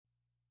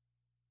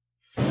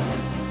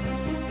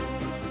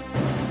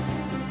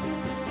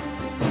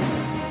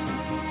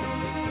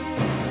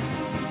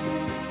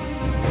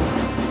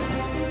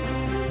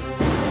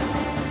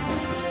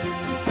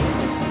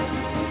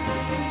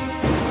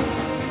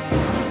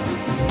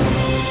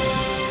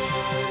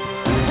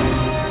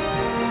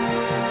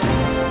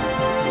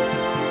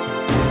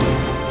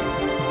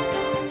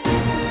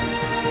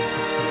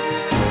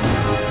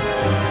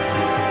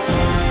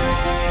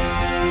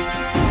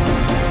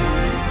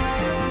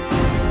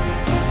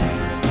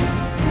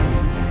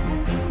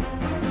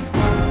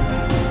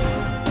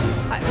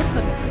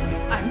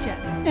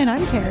And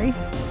I'm Carrie.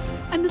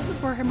 And this is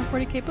Warhammer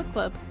 40k Book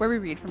Club, where we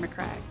read from a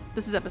crag.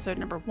 This is episode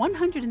number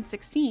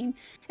 116,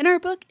 and our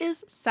book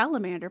is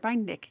Salamander by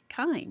Nick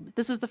Kyme.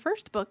 This is the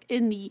first book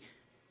in the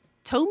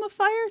Tome of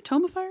Fire?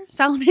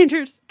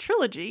 Salamander's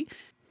trilogy.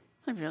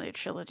 Not really a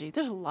trilogy.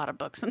 There's a lot of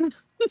books in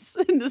this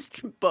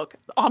book.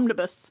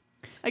 Omnibus.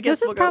 I guess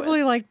this is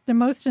probably like the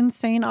most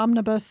insane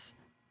omnibus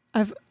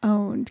I've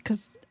owned,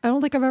 because I don't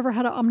think I've ever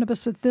had an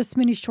omnibus with this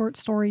many short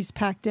stories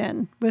packed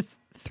in with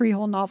 3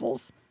 whole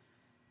novels.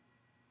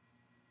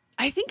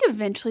 I think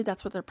eventually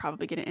that's what they're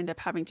probably going to end up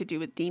having to do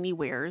with Danny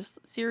Ware's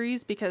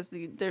series, because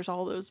there's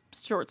all those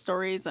short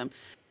stories. I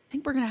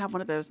think we're going to have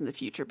one of those in the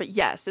future. But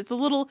yes, it's a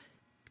little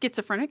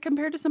schizophrenic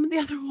compared to some of the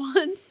other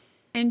ones.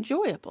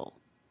 Enjoyable,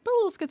 but a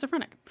little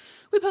schizophrenic.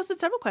 We posted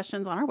several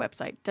questions on our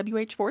website,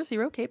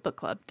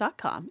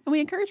 WH40kbookclub.com, and we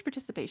encourage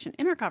participation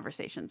in our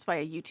conversations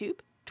via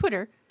YouTube,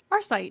 Twitter,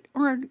 our site,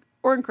 or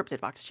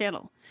Encrypted Vox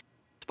channel.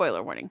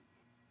 Spoiler warning.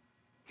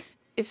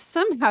 If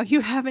somehow you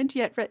haven't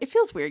yet read, it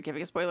feels weird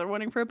giving a spoiler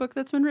warning for a book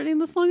that's been written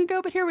this long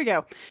ago, but here we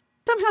go.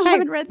 Somehow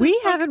haven't read this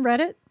book. Haven't read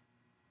it,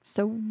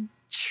 so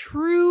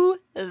true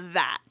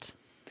that.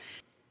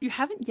 If you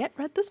haven't yet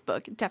read this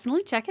book,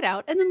 definitely check it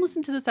out and then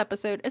listen to this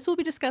episode, as we'll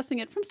be discussing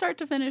it from start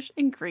to finish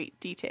in great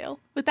detail.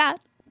 With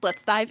that,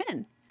 let's dive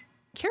in.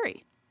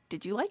 Carrie,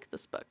 did you like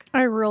this book?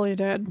 I really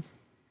did.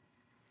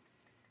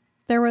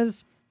 There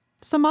was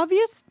some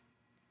obvious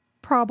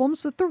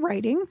problems with the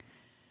writing,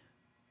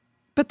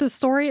 but the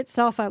story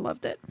itself, I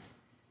loved it.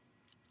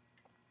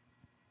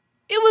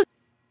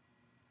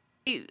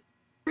 I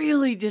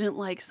really didn't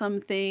like some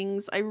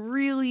things. I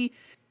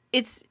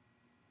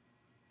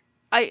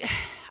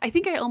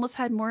think I almost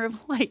had more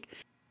of like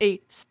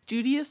a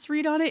studious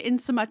read on it, in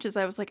so much as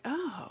I was like,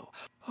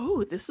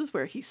 oh, this is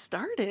where he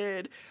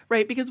started,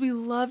 right? Because we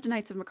loved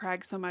Knights of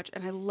Macragge so much,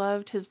 and I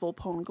loved his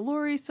Volpone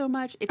Glory so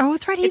much.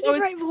 That's right. He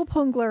did write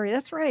Volpone Glory.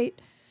 That's right.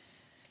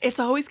 It's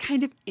always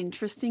kind of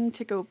interesting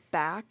to go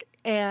back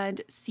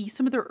and see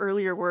some of their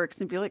earlier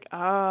works and be like,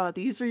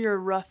 these are your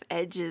rough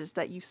edges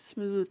that you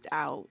smoothed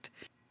out.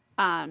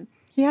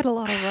 He had a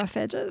lot of rough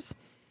edges.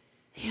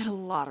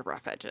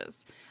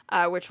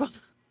 Which we'll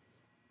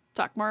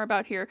talk more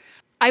about here.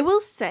 I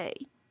will say,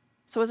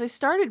 so as I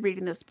started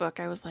reading this book,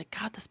 I was like,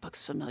 God, this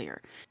book's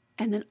familiar.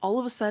 And then all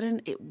of a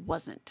sudden, it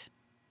wasn't.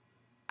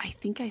 I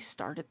think I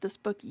started this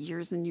book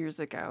years and years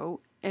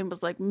ago and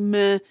was like,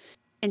 meh,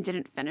 and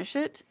didn't finish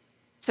it.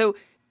 So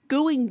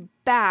going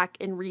back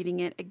and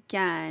reading it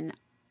again,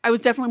 I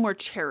was definitely more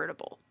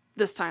charitable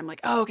this time.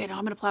 Like, okay, no,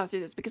 I'm going to plow through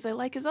this because I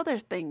like his other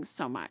things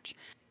so much.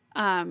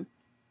 That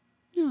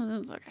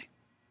was okay.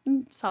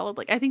 Solid.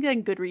 Like, I think that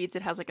in Goodreads,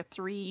 it has like a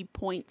 3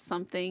 point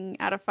something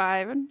out of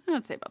 5. And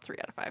I'd say about 3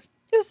 out of 5.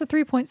 It was a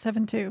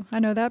 3.72. I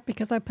know that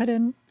because that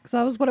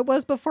was what it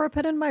was before I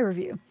put in my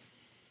review.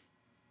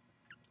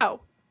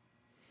 Oh.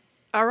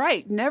 All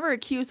right. Never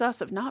accuse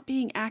us of not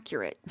being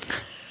accurate.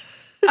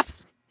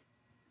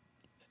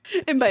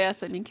 And by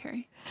us, I mean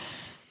Carrie.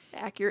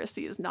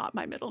 Accuracy is not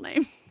my middle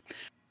name.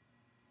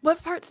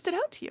 What part stood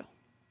out to you?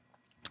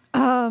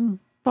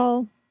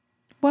 Well,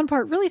 one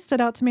part really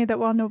stood out to me that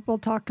we'll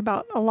talk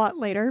about a lot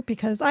later,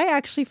 because I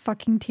actually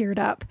fucking teared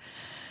up.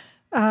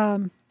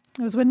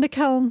 It was when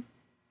Nickel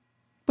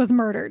was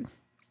murdered.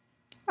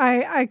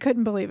 I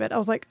couldn't believe it. I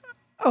was like,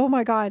 oh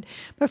my God.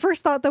 My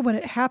first thought, though, when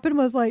it happened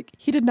was like,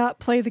 he did not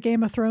play the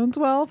Game of Thrones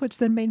well, which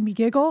then made me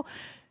giggle.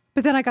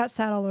 But then I got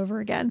sad all over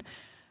again.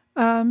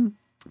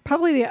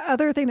 Probably the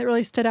other thing that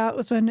really stood out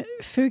was when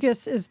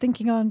Fugus is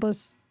thinking on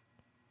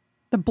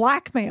the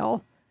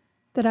blackmail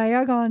that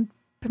Iagon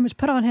pretty much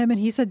put on him. And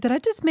he said, did I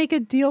just make a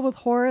deal with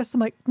Horus?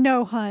 I'm like,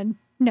 no, hun,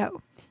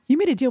 no. You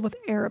made a deal with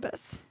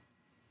Erebus.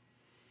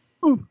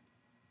 Ooh.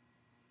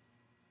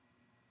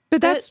 But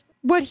that's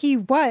what he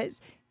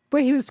was.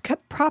 Where he was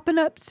kept propping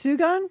up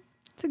Sugan.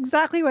 It's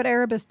exactly what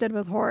Erebus did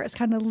with Horus,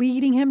 kind of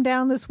leading him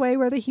down this way,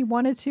 whether he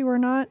wanted to or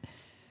not.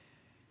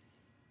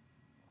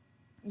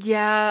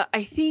 Yeah,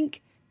 I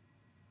think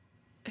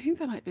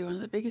that might be one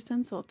of the biggest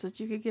insults that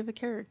you could give a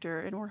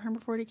character in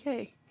Warhammer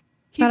 40k.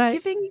 He's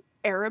giving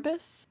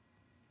Erebus.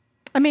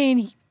 I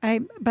mean,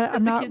 I'm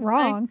not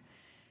wrong.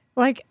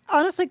 Like,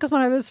 honestly, because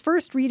when I was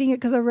first reading it,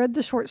 because I read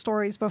the short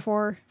stories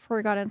before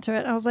we got into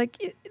it, I was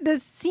like,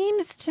 this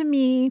seems to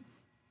me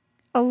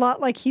a lot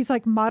like he's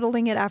like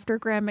modeling it after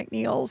Graham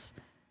McNeil's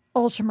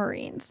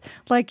Ultramarines.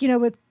 Like,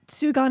 with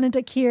Sugan and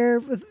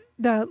Dakir, with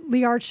the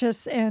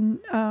Liarchus and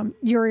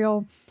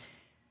Uriel.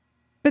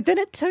 But then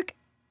it took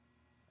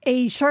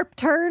a sharp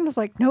turn. I was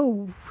like,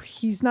 no,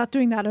 he's not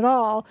doing that at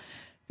all.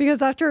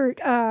 Because after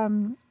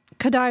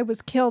Kadai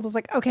was killed, I was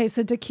like, okay,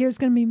 so Dakir's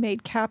going to be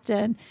made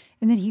captain.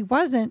 And then he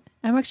wasn't.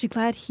 I'm actually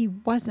glad he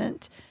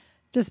wasn't.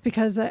 Just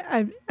because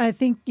I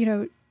think,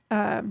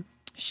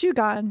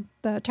 Shugan,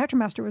 the chapter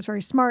master, was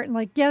very smart. And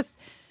like, yes,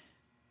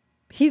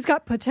 he's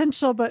got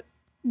potential, but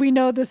we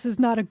know this is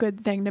not a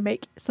good thing to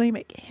make. So you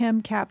make him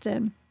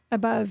captain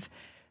above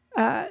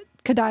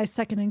Kadai's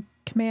second in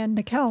command,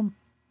 Nikel.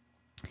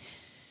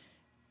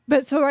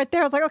 But so right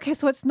there, I was like, okay,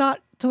 so it's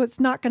not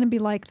going to be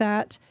like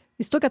that.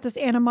 We still got this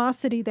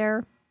animosity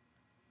there.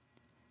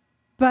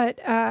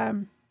 But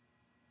then,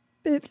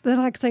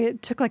 like I say,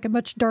 it took like a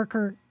much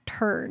darker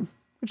turn,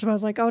 which I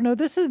was like, oh no,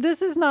 this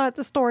is not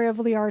the story of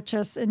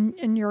Learchus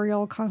and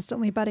Uriel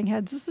constantly butting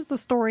heads. This is the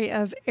story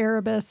of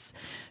Erebus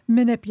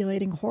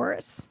manipulating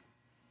Horus.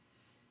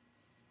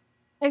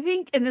 I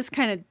think, and this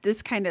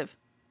kind of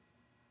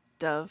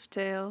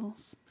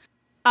dovetails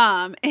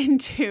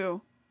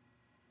into,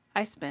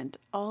 I spent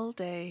all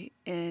day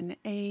in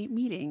a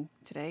meeting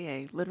today,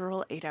 a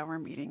literal 8-hour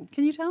meeting.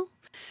 Can you tell?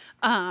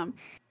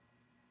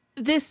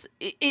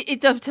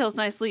 It dovetails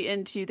nicely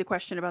into the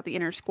question about the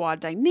inner squad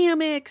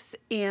dynamics.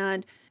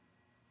 And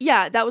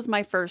yeah, that was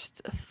my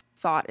first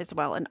thought as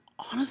well. And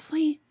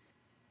honestly,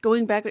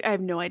 going back, I have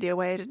no idea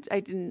why I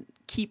didn't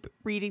keep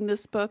reading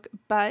this book,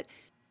 but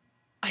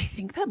I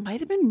think that might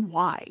have been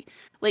why.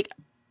 Like,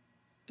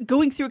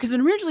 going through, because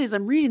originally as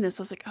I'm reading this,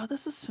 I was like, oh,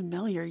 this is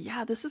familiar.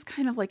 Yeah, this is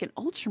kind of like an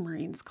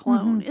Ultramarines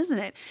clone, isn't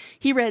it?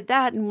 He read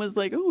that and was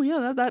like, oh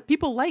yeah, that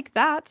people like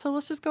that, so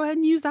let's just go ahead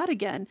and use that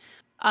again.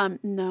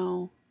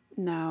 No.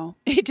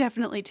 It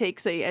definitely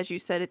takes as you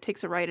said, it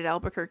takes a ride at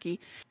Albuquerque.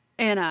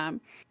 And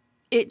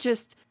it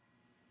just,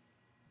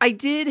 I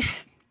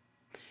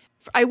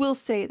will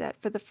say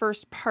that for the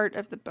first part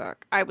of the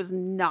book, I was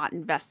not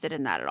invested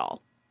in that at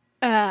all.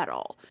 At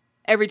all.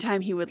 Every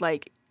time he would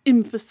like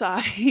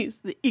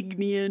emphasize the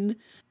Ignean,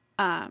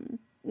 and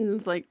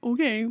it's like,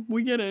 okay,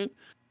 we get it.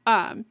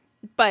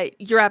 But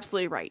you're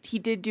absolutely right. He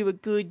did do a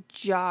good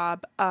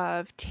job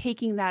of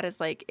taking that as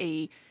like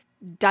a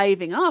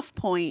diving off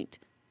point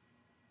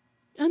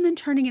and then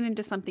turning it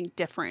into something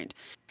different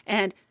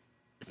and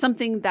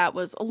something that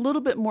was a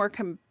little bit more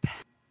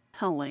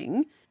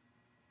compelling.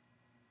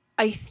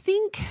 I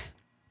think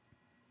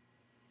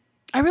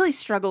I really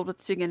struggled with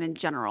Sugan in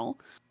general.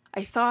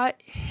 I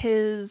thought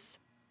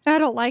I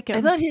don't like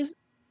him.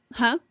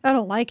 I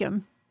don't like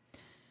him.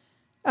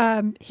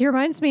 He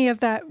reminds me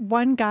of that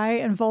one guy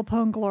in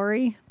Volpone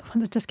Glory, the one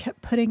that just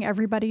kept putting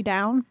everybody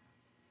down.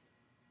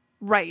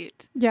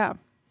 Right. Yeah.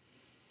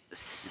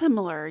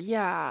 Similar,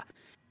 yeah.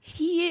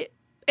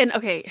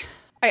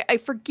 I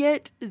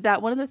forget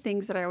that one of the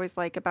things that I always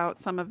like about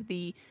some of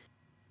the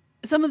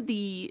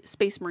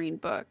Space Marine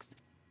books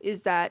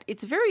is that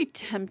it's very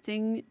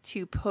tempting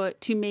to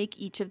make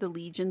each of the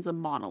legions a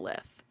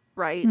monolith,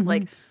 right?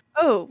 Like,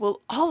 oh,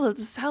 well, all of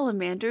the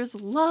salamanders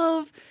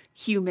love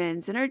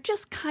humans and are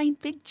just kind,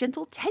 big,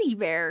 gentle teddy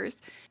bears.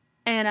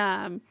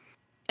 And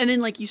then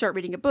like you start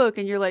reading a book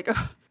and you're like,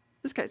 oh,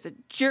 this guy's a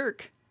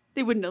jerk.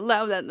 They wouldn't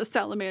allow that in the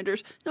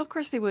salamanders. No, of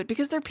course they would,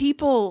 because they're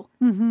people.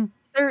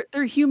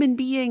 They're human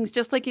beings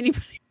just like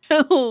anybody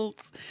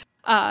else.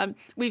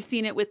 We've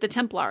seen it with the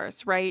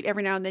Templars, right?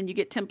 Every now and then you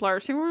get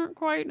Templars who aren't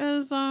quite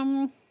as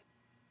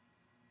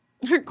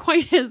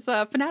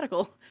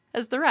fanatical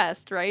as the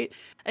rest, right?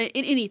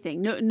 In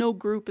anything, no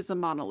group is a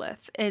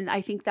monolith, and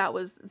I think that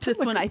was this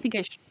one. I think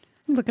I should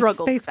look at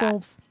Space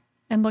Wolves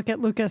and look at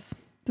Lucas,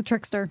 the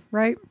trickster,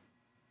 right?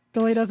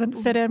 Billy doesn't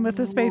fit in with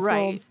the Space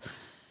Wolves,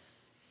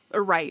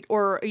 right?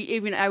 Or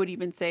even I would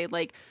even say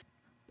like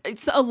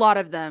it's a lot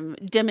of them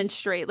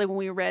demonstrate. Like when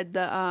we read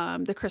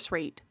the Chris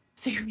Rate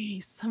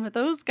series, some of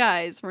those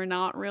guys were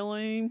not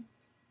really,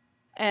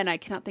 and I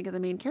cannot think of the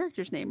main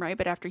character's name, right?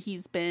 But after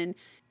he's been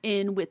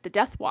in with the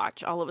Death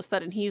Watch, all of a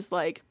sudden he's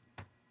like,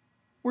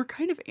 we're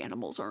kind of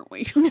animals, aren't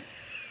we?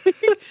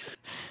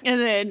 And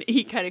then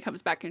he kind of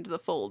comes back into the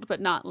fold, but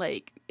not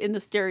like in the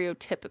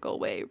stereotypical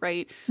way,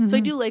 right? So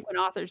I do like when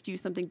authors do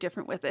something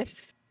different with it.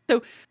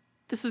 So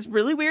this is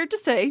really weird to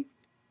say.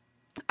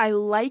 I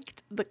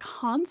liked the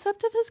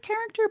concept of his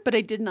character, but I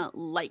did not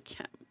like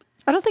him.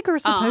 I don't think we're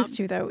supposed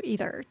to, though,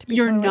 either. To be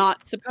you're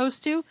not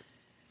supposed to?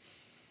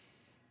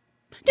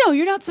 No,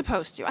 you're not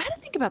supposed to. I had to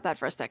think about that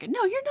for a second.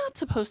 No, you're not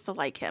supposed to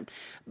like him.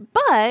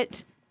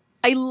 But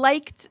I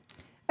liked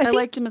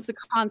him as a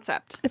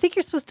concept. I think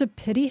you're supposed to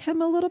pity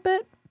him a little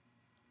bit.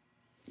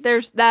 I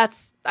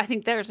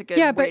think there's a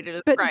good way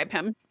to describe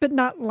him. But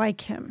not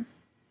like him.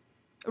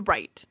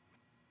 Right.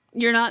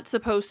 You're not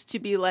supposed to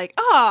be like,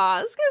 this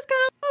guy's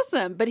kind of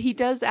awesome. But he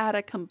does add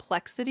a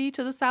complexity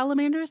to the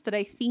salamanders that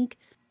I think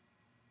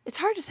it's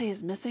hard to say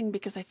is missing,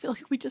 because I feel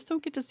like we just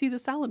don't get to see the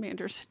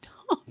salamanders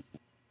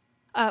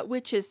enough.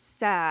 Which is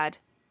sad.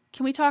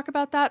 Can we talk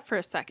about that for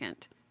a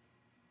second?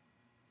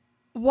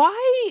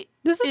 Why?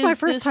 This is my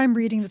first time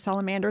reading the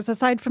salamanders,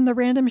 aside from the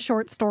random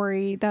short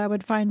story that I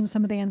would find in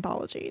some of the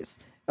anthologies.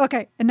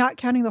 Okay, and not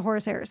counting the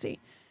Horus Heresy.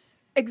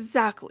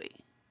 Exactly.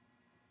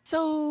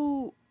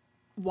 So,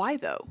 why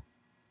though?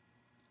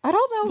 I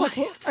don't know.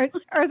 Like,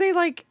 are they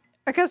like?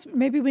 I guess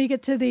maybe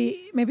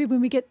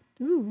when we get,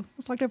 ooh,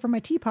 let's look over my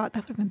teapot.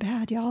 That would have been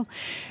bad, y'all.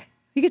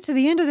 We get to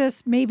the end of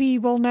this, maybe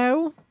we'll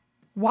know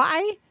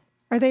why.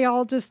 Are they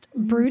all just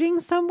brooding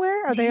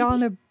somewhere? Are they on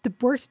the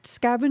worst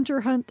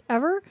scavenger hunt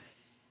ever?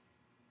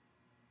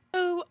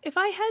 So if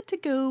I had to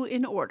go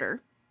in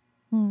order,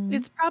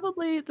 it's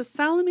probably the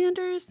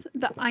Salamanders,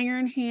 the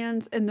Iron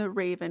Hands, and the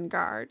Raven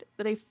Guard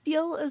that I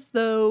feel as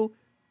though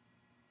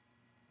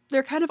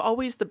they're kind of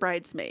always the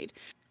bridesmaid.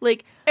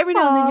 Like every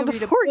now and then you'll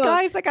read a book. Poor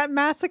guys that got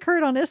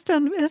massacred on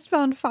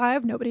Istvan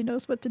 5. Nobody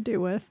knows what to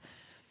do with.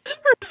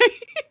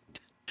 Right?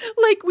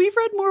 Like, we've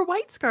read more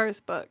White Scars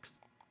books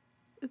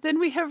than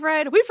we've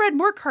read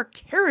more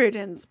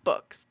Carcharodon's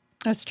books.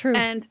 That's true.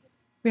 And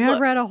we have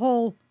read a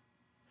whole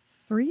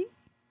 3.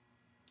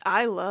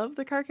 I love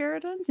the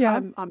Carcharodons. Yeah.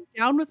 I'm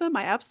down with them.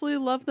 I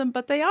absolutely love them,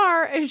 but they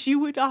are, as you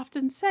would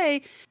often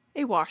say,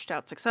 a washed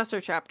out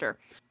successor chapter.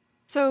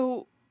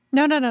 So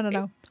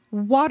No.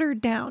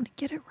 Watered down.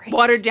 Get it right.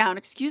 Watered down.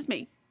 Excuse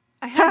me.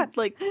 I had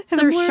like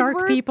they're shark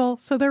words. people,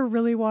 so they're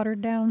really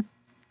watered down.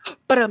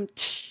 But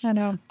I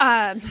know.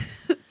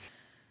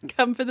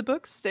 Come for the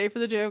books, stay for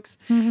the jokes.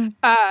 Mm-hmm.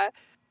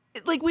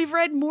 Like, we've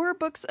read more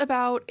books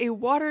about a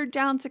watered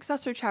down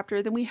successor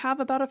chapter than we have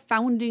about a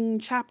founding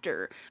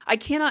chapter. I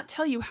cannot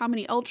tell you how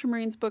many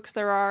Ultramarines books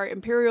there are,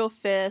 Imperial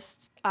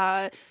Fists,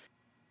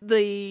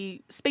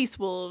 the Space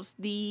Wolves,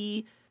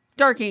 the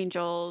Dark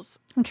Angels.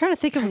 I'm trying to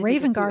think of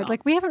Raven Guard.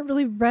 Like, we haven't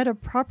really read a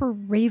proper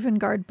Raven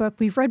Guard book.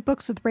 We've read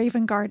books with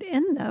Raven Guard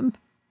in them.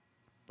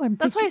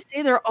 That's why I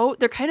say they're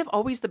kind of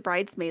always the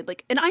bridesmaid.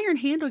 Like, an Iron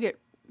Hand will get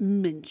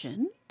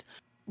mentioned.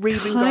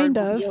 Raven Guard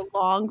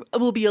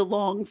will be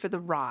along for the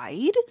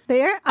ride.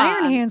 The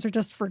Iron Hands are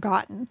just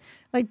forgotten.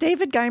 Like,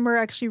 David Kyme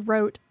actually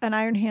wrote an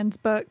Iron Hands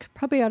book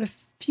probably out a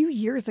few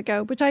years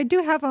ago, which I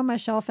do have on my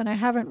shelf and I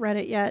haven't read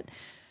it yet.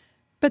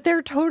 But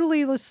they're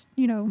totally,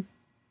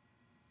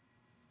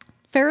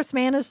 Ferrus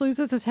Manus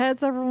loses his head.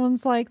 So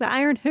everyone's like, the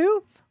Iron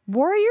who?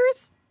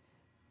 Warriors?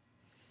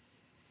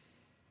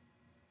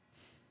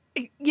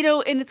 And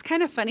it's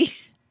kind of funny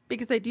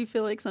because I do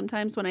feel like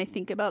sometimes when I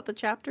think about the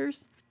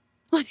chapters,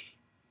 like,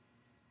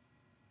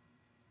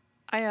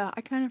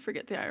 I kind of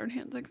forget the Iron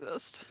Hands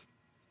exist.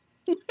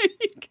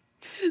 Like,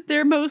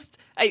 their most,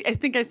 I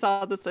think I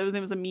saw this, it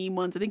was a meme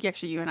once. I think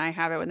actually you and I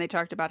have it when they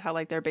talked about how,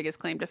 like, their biggest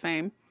claim to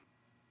fame,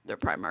 their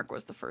Primarch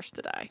was the first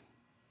to die.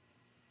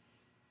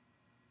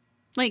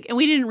 Like, and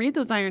we didn't read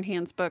those Iron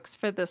Hands books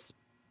for this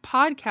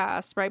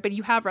podcast, right? But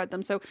you have read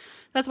them. So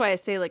that's why I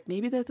say, like,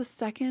 maybe they're the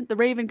second. The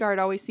Raven Guard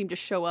always seem to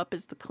show up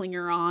as the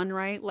clinger on,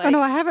 right? Like, oh,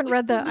 no, I haven't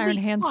read the Iron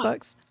Hands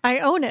books. I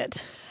own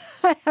it.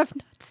 I have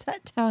not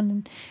sat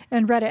down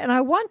and read it. And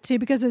I want to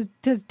because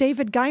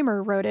David Kyme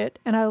wrote it,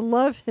 and I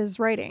love his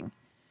writing.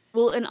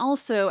 Well, and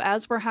also,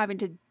 as we're having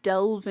to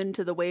delve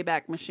into the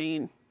Wayback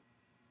Machine,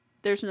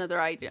 there's another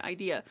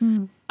idea.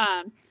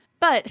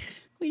 But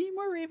we need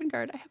more Raven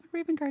Guard. I have a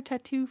Raven Guard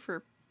tattoo,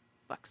 for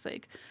fuck's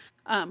sake.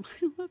 I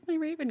love my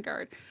Raven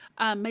Guard.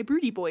 My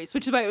Broody Boys,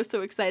 which is why I was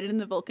so excited in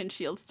the Vulcan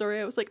Shield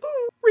story. I was like,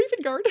 oh,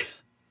 Raven Guard.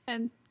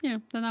 And,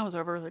 then that was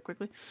over really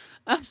quickly.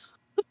 But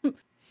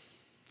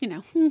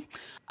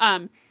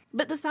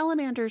the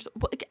Salamanders,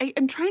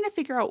 I'm trying to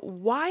figure out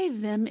why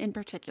them in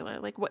particular.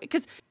 Like, what?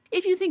 Because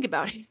if you think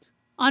about it,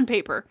 on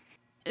paper,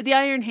 the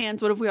Iron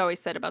Hands, what have we always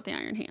said about the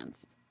Iron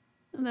Hands?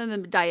 And then the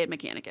Diet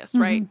Mechanicus,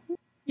 right?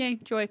 Yay,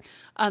 joy.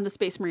 The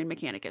Space Marine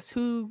Mechanicus,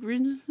 who,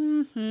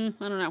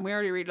 I don't know, we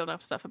already read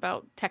enough stuff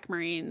about Tech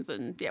Marines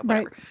and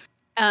whatever.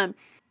 Right.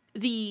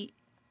 The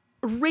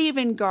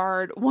Raven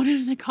Guard, one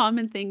of the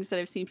common things that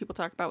I've seen people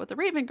talk about with the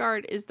Raven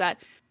Guard is that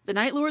the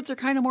Night Lords are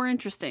kind of more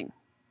interesting,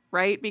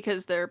 right?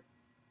 Because they're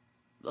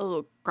a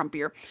little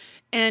grumpier.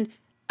 And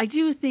I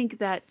do think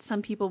that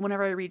some people,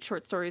 whenever I read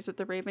short stories with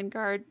the Raven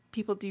Guard,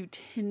 people do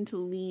tend to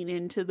lean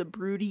into the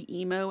broody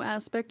emo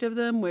aspect of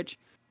them, which,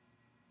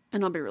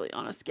 and I'll be really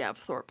honest, Gav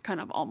Thorpe kind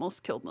of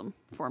almost killed them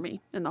for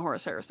me in the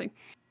Horus Heresy.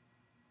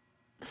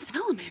 The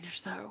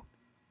Salamanders, though.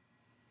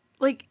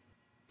 Like,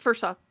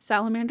 first off,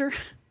 Salamander,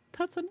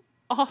 that's an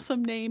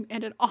awesome name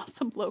and an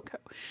awesome logo.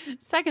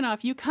 Second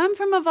off, you come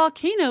from a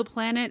volcano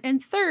planet.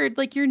 And third,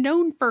 like, you're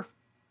known for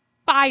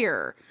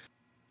fire.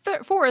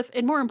 Fourth,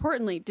 and more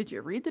importantly, did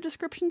you read the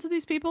descriptions of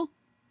these people?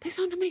 They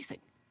sound amazing.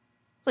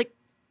 Like,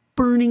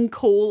 burning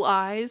coal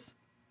eyes.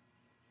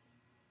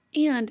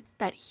 And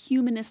that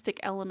humanistic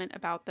element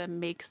about them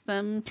makes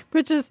them...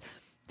 Which is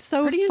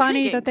so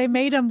funny that they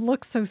made them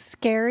look so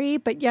scary,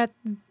 but yet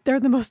they're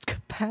the most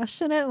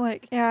compassionate.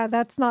 Like, yeah,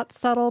 that's not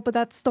subtle, but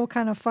that's still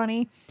kind of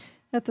funny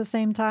at the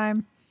same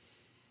time.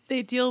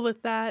 They deal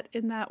with that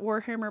in that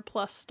Warhammer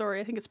Plus story.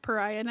 I think it's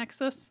Pariah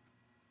Nexus.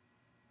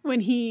 When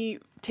he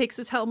takes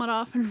his helmet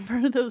off in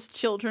front of those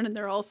children and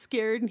they're all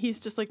scared and he's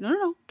just like,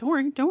 no,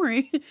 don't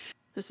worry.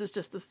 This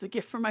is a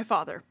gift from my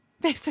father,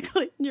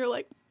 basically. And you're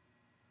like,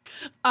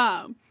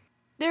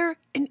 they're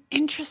an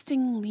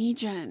interesting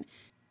legion.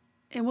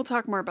 And we'll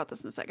talk more about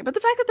this in a second. But the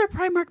fact that their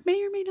Primarch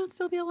may or may not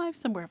still be alive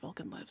somewhere,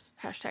 Vulcan lives,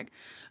 hashtag.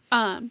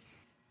 I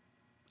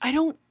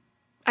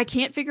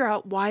can't figure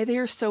out why they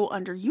are so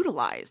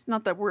underutilized.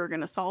 Not that we're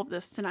going to solve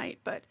this tonight,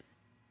 but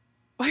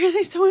why are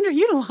they so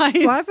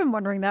underutilized? Well, I've been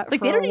wondering that for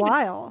a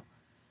while.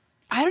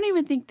 I don't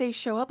even think they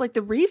show up. Like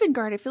the Raven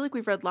Guard, I feel like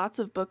we've read lots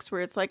of books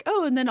where it's like,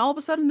 oh, and then all of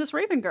a sudden this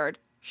Raven Guard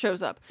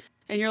shows up.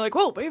 And you're like,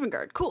 whoa, Raven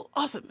Guard, cool,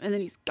 awesome. And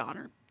then he's gone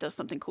or does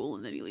something cool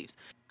and then he leaves.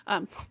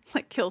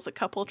 Like kills a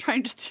couple,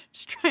 trying to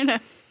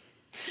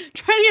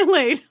get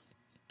laid.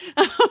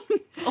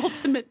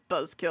 Ultimate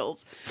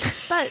buzzkills.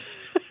 But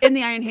in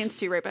the Iron Hands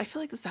too, right? But I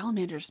feel like the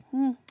Salamanders,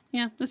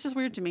 yeah, it's just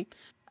weird to me.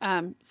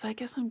 So I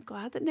guess I'm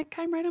glad that Nick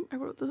Kyme read him.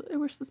 I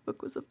wish this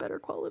book was of better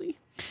quality.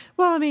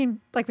 Well, I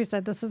mean, like we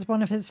said, this is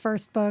one of his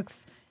first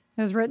books.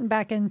 It was written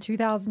back in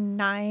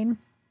 2009.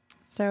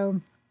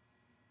 So,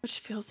 which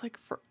feels like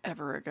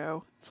forever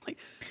ago. It's like,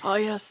 oh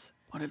yes,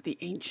 one of the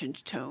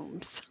ancient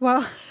tomes.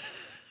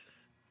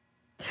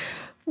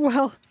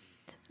 Well,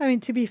 I mean,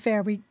 to be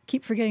fair, we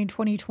keep forgetting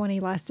 2020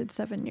 lasted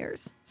 7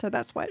 years. So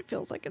that's why it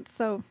feels like it's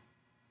so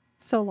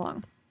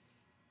long.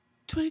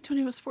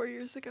 2020 was 4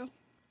 years ago.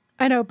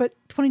 I know, but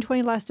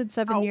 2020 lasted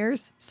 7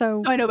 years.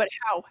 So I know, but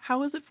how? How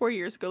was it 4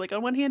 years ago? Like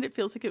on one hand, it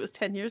feels like it was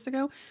 10 years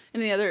ago,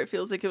 and the other, it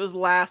feels like it was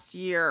last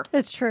year.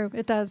 It's true.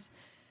 It does.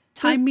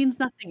 Time means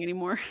nothing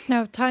anymore.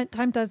 No,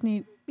 time does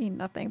mean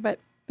nothing. But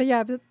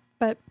yeah,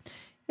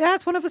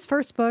 it's one of his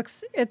first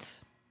books.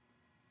 It's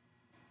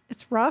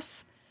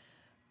rough.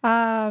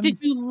 Did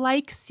you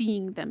like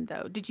seeing them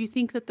though? Did you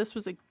think that this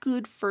was a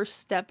good first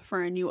step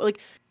for a new, like,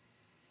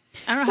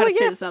 I don't know how to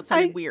say this without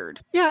sounding weird.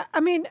 Yeah, I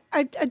mean,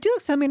 I do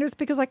like Salamanders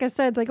because, like I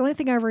said, like the only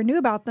thing I ever knew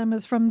about them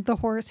is from the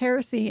Horus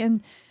Heresy,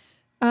 and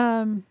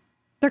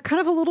they're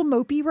kind of a little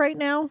mopey right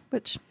now,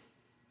 which,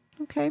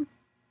 okay,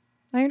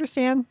 I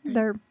understand.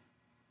 Their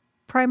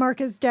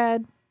Primarch is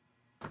dead.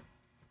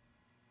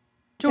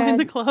 Join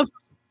the club.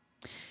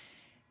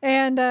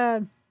 And,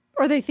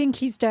 or they think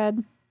he's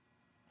dead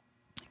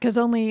because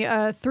only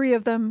 3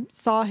 of them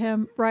saw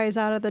him rise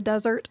out of the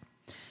desert.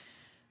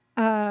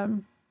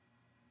 I've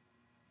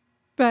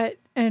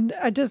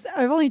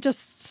only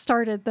just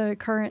started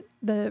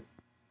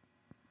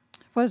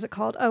what is it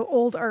called? Oh,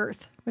 Old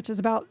Earth, which is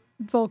about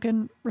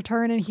Vulcan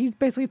return. And he's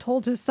basically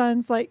told his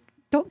sons, like,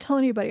 don't tell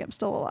anybody I'm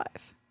still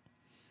alive.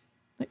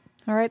 Like,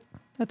 all right,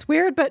 that's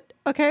weird, but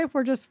okay,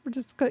 we're just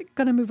going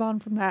to move on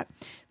from that.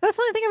 That's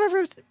the only thing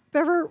I've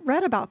ever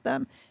read about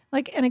them.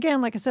 Like, and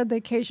again, like I said, the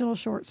occasional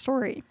short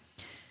story.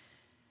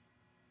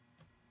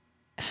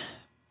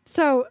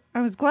 So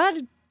I was glad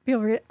to be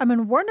able to read. I've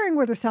been wondering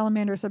where the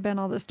Salamanders have been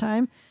all this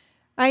time.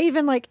 I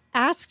even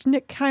asked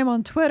Nick Kyme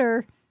on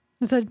Twitter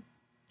and said,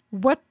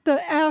 what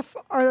the F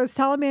are the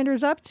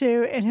Salamanders up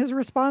to? And his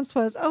response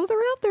was, oh, they're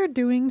out there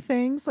doing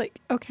things. Like,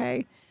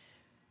 okay.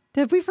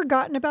 Have we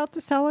forgotten about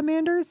the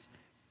Salamanders?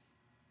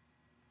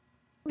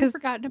 We've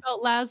forgotten about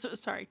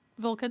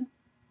Vulcan.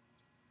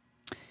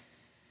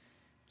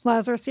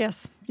 Lazarus,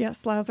 yes.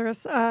 Yes,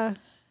 Lazarus. I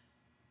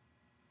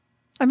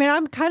mean,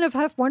 I'm kind of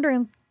half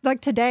wondering,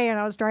 like today, and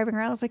I was driving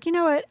around, I was like, you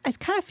know what? It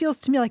kind of feels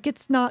to me like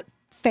it's not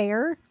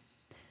fair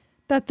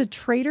that the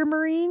traitor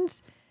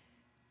Marines,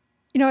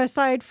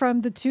 aside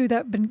from the 2 that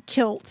have been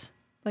killed,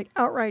 like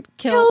outright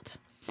killed,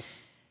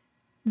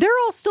 they're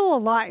all still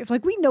alive.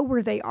 Like, we know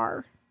where they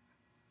are.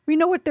 We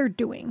know what they're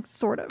doing,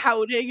 sort of.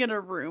 Pouting in a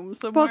room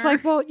somewhere. Well, it's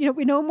like,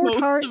 we know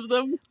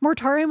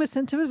Mortarion was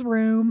sent to his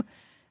room.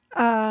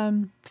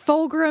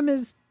 Fulgrim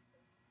is,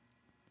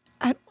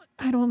 I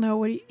don't know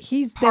what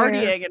he's partying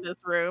there. In his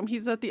room.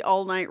 He's at the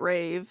all-night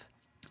rave.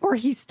 Or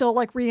he's still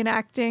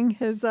reenacting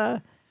his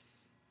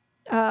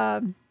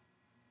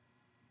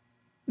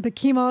the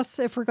Chemos,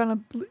 if we're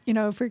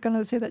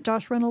gonna say that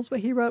Josh Reynolds, what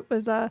he wrote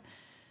was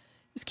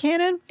is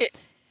canon.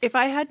 If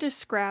I had to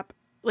scrap,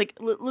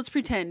 let's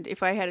pretend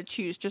if I had to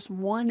choose just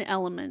one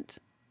element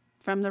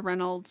from the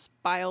Reynolds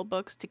Bile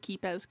books to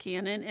keep as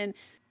canon, and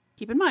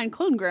keep in mind,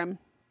 Clone Grim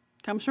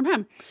comes from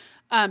him.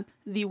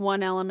 The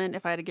one element,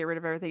 if I had to get rid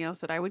of everything else,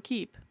 that I would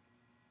keep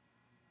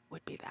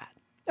would be that.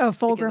 Oh,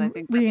 Fulgrim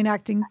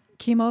reenacting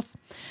Chemos.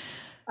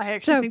 I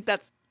actually think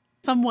that's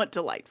somewhat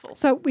delightful.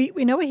 So we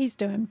know what he's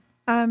doing.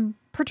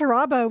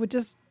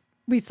 Perturabo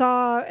we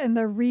saw in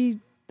the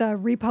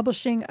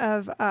republishing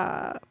of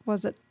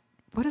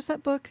what is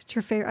that book? It's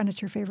your favorite. I know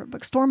it's your favorite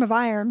book, Storm of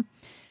Iron.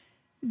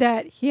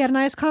 That he had a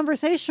nice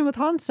conversation with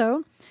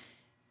Hanso.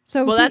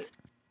 So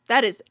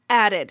that is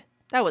added.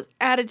 That was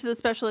added to the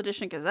special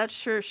edition because that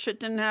sure shit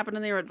didn't happen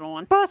in the original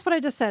one. Well, that's what I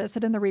just said. I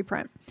said in the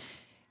reprint.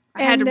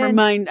 I had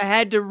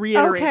to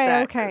reiterate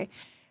that. Okay.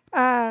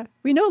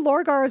 We know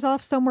Lorgar is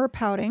off somewhere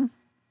pouting.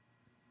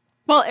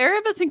 Well,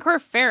 Erebus and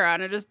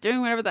Corferon are just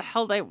doing whatever the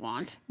hell they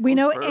want. We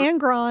know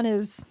Angron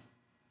is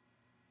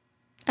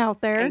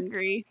out there.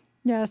 Angry.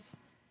 Yes.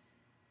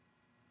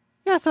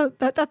 Yeah, so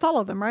that's all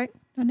of them, right?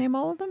 I name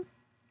all of them?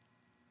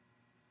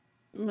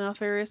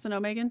 Malfarius and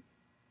Omegan.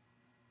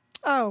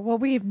 Oh, well,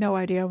 we have no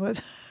idea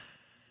what.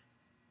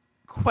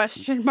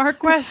 Question mark,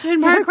 question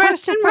mark,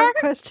 question mark.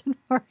 Question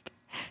mark.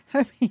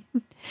 I mean,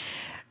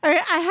 I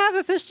have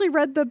officially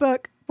read the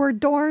book where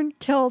Dorn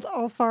killed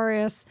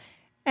Alfarius,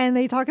 and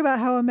they talk about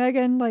how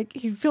Omegan,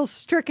 he feels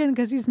stricken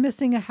because he's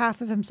missing a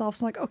half of himself.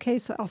 So I'm like, okay,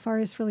 so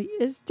Alfarius really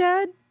is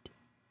dead?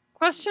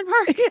 Question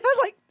mark. Yeah, is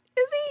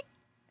he?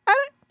 I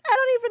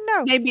don't even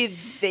know. Maybe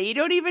they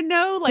don't even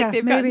know.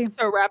 They've gotten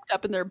so wrapped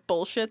up in their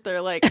bullshit.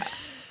 They're like,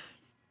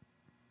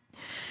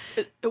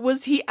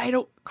 was he?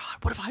 God,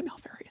 what if I'm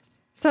Alfarius?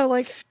 So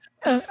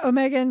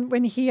Omegan,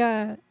 when he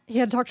had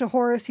to talk to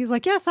Horus, he's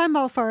like, yes, I'm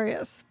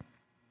Alfarius.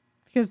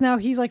 Because now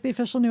he's the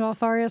official new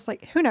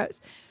Alfarius. Who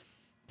knows?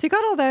 So you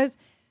got all those.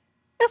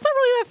 It's not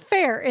really that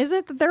fair, is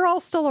it? That they're all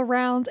still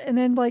around, and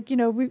then we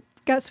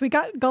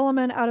got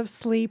Gulliman out of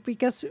sleep. We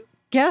guess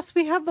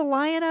we have the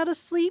lion out of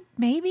sleep,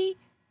 maybe.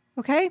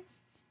 Okay.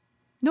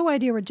 No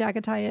idea where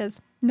Jagatai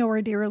is. No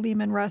idea where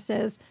Leman Russ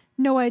is.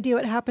 No idea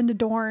what happened to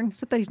Dorn,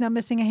 except that he's now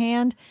missing a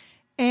hand.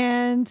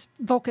 And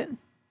Vulcan.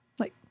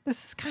 Like,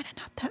 this is kind of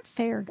not that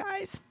fair,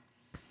 guys.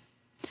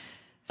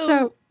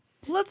 So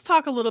let's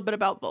talk a little bit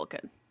about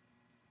Vulcan.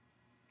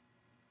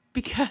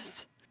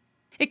 Because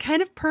it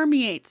kind of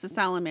permeates the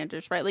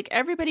salamanders, right? Like,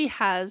 everybody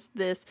has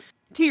this,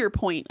 to your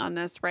point on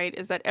this, right,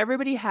 is that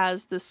everybody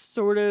has this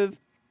sort of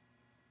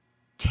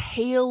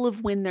tale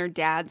of when their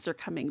dads are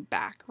coming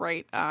back,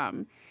 right?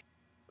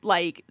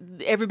 Like,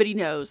 everybody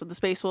knows, the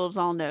Space Wolves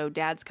all know,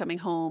 dad's coming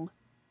home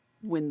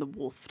when the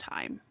wolf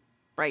time,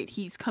 right?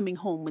 He's coming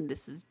home when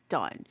this is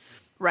done,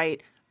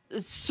 right?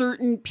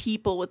 Certain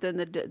people within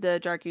the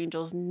Dark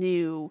Angels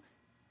knew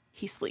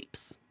he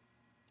sleeps.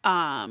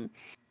 The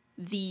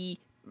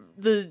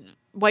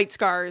White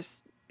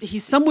Scars,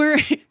 he's somewhere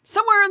in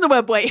the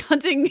webway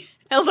hunting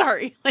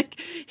Eldari. Like,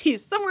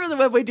 he's somewhere in the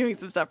webway doing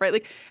some stuff, right?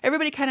 Like,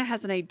 everybody kind of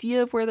has an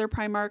idea of where their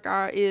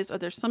Primarch is, or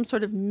there's some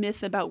sort of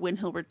myth about when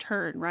he'll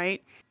return,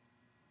 right?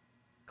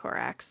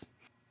 Corax.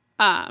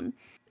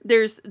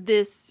 There's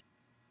this,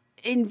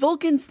 in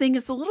Vulcan's thing,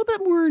 it's a little bit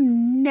more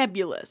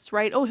nebulous,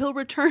 right? Oh, he'll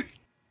return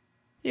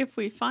if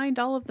we find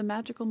all of the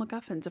magical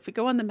MacGuffins, if we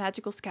go on the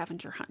magical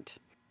scavenger hunt,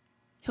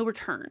 he'll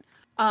return.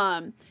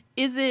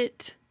 Is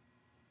it,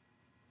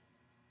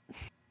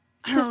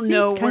 I don't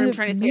know what I'm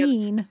trying to say.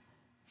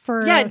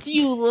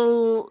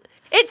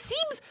 It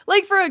seems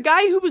like, for a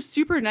guy who was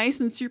super nice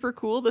and super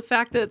cool, the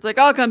fact that it's like,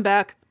 I'll come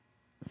back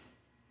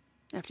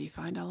after you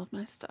find all of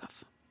my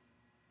stuff.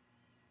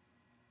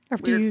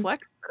 Weird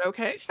flex, but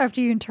okay.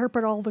 After you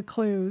interpret all the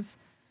clues.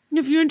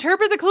 If you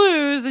interpret the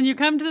clues and you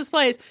come to this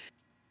place,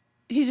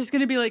 he's just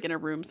going to be like in a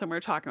room somewhere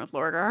talking with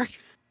Lorgar.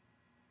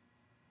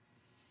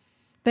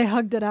 They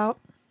hugged it out.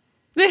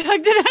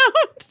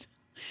 The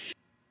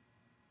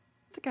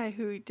guy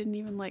who didn't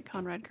even like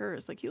Conrad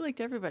Kurz. Like, you liked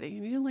everybody and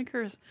you didn't like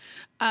Kurz.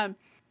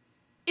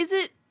 Is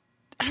it,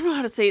 I don't know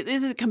how to say it.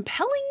 Is it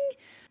compelling?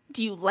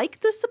 Do you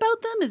like this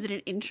about them? Is it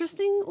an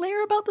interesting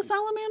layer about the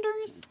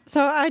salamanders?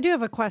 So I do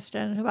have a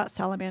question about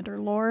salamander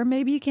lore.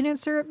 Maybe you can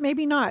answer it,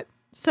 maybe not.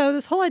 So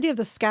this whole idea of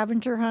the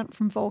scavenger hunt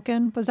from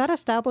Vulcan, was that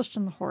established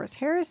in the Horus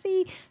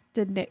Heresy?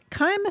 Did Nick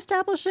Kyme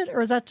establish it,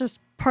 or is that just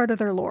part of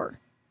their lore?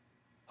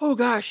 Oh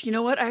gosh, you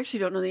know what? I actually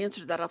don't know the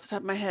answer to that off the top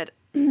of my head.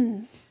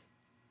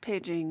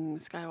 Paging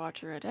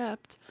Skywatcher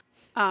Adept.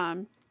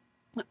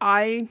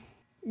 I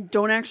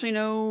don't actually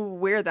know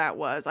where that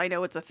was. I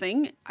know it's a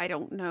thing. I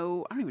don't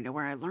even know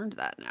where I learned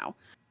that now.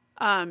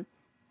 Was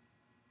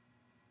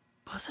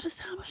it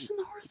established in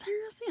the Horus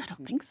Heresy? I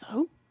don't think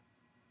so.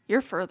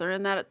 You're further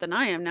in that than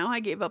I am now. I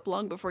gave up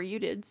long before you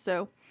did,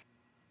 so.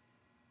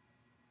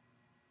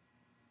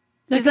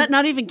 Is that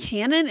not even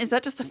canon? Is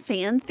that just a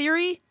fan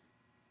theory?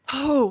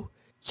 Oh,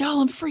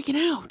 y'all, I'm freaking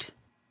out.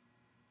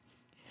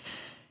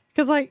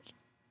 Because,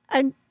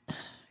 I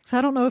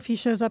don't know if he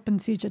shows up in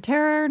Siege of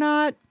Terra or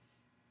not.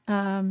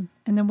 And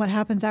then what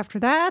happens after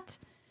that?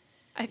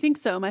 I think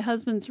so. My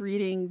husband's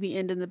reading The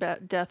End and the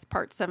Death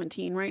Part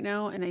 17 right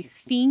now, and I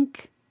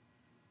think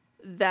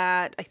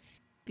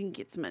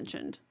it's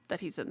mentioned that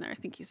he's in there. I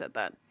think he said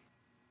that.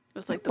 It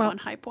was like the one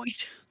high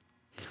point.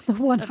 The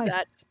one of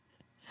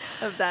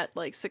that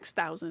like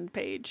 6,000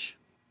 page.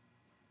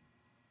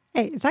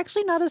 Hey, it's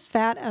actually not as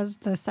fat as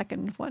the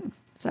second one,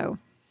 so.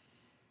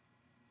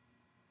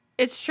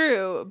 It's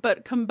true,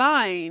 but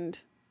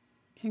combined,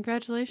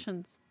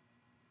 congratulations.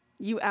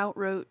 You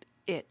outwrote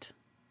it.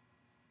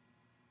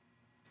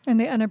 And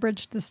they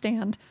unabridged The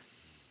Stand.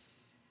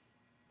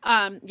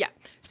 Yeah.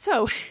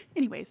 So,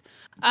 anyways,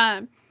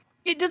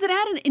 does it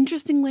add an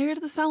interesting layer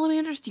to the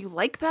salamanders? Do you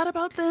like that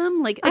about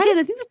them? Like, again,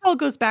 I think this all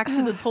goes back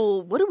to this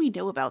whole, what do we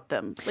know about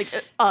them? Like,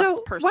 us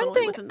personally one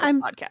thing within this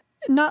I'm podcast.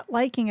 Not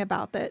liking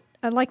about the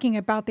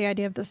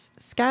idea of this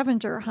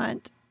scavenger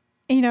hunt,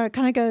 and, it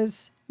kind of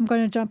goes, I'm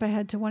going to jump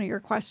ahead to one of your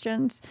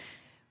questions,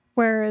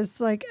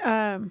 whereas like,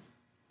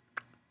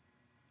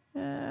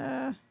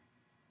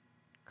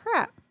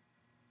 crap.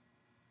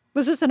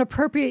 Was this an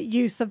appropriate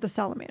use of the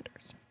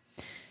salamanders?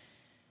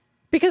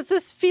 Because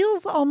this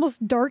feels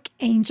almost dark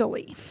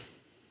angel-y.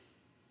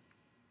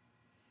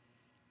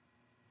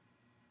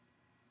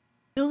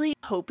 Really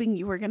hoping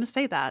you were going to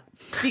say that,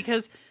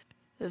 because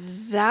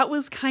that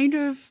was kind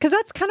of... Because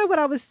that's kind of what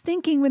I was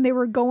thinking when they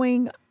were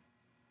going,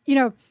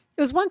 it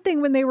was one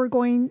thing when they were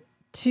going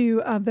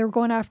to, they were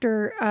going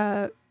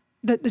after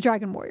the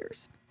Dragon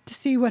Warriors to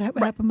see what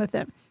happened with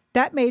them.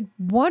 That made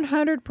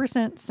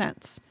 100%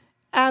 sense.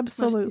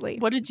 Absolutely.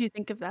 What did you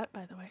think of that,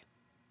 by the way?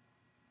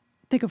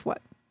 Think of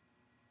what?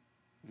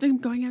 Them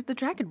going after the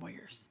Dragon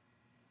Warriors.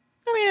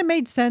 I mean, it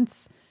made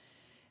sense.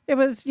 It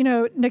was,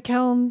 Nick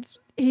Helms,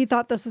 he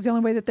thought this was the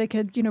only way that they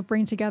could,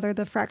 bring together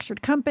the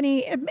fractured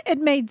company. It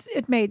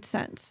made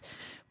sense.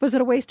 Was it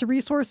a waste of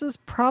resources?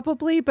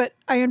 Probably, but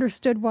I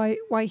understood why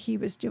he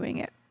was doing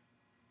it.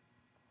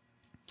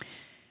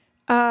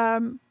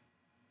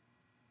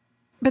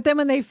 But then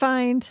when they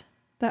find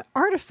that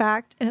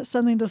artifact and it's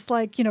suddenly just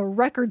like,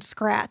 record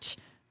scratch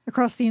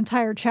across the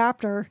entire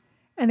chapter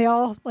and they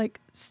all like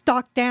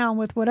stock down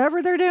with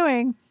whatever they're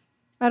doing.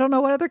 I don't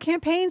know what other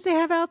campaigns they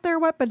have out there,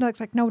 but it's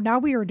like, no, now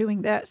we are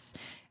doing this.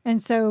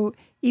 And so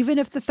even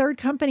if the third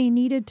company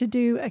needed to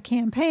do a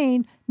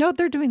campaign, no,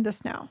 they're doing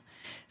this now.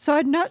 So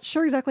I'm not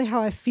sure exactly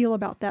how I feel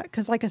about that.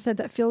 Because like I said,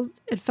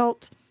 it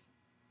felt,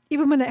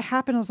 even when it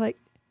happened, I was like,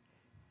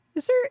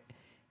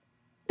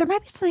 there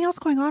might be something else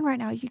going on right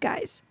now, you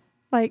guys.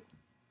 Like,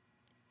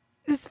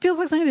 this feels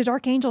like something the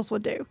Dark Angels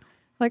would do.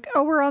 Like,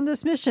 oh, we're on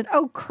this mission.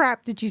 Oh,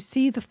 crap. Did you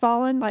see the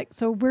Fallen? Like,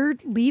 so we're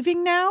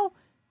leaving now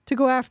to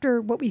go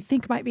after what we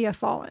think might be a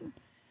Fallen.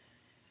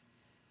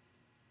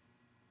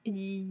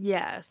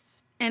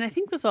 Yes. And I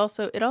think it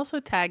also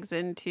tags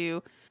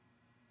into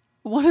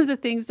one of the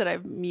things that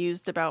I've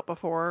mused about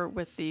before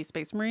with the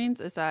Space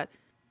Marines is that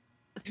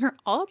they're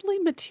oddly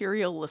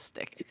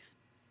materialistic.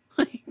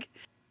 Like,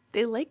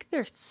 they like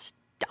their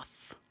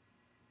stuff.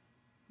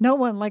 No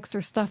one likes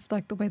their stuff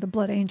like the way the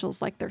Blood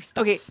Angels like their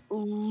stuff. Okay,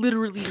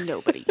 literally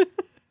nobody.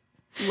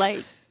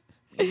 Like,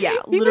 yeah,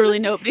 literally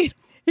nobody.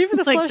 Even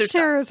the flesh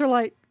terrors are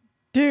like,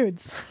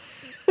 dudes,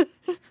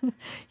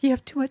 you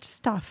have too much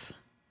stuff.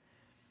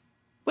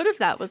 What if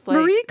that was like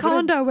Marie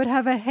Kondo would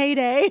have a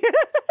heyday?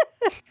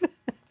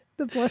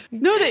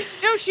 No,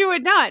 she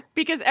would not,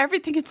 because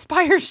everything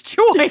inspires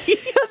joy.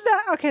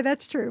 Okay,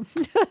 that's true.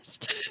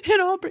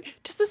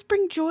 Does this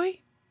bring joy?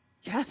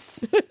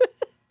 Yes.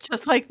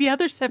 Just like the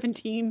other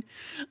 17.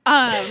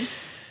 What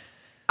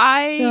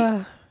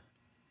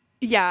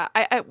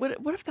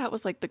if that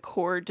was like the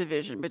core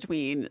division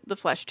between the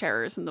Flesh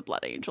Terrors and the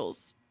Blood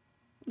Angels?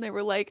 They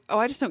were like, oh,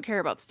 I just don't care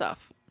about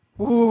stuff.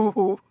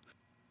 Ooh.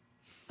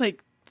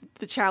 Like,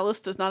 the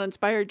chalice does not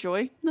inspire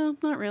joy? No,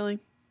 not really.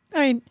 I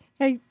mean,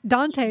 hey,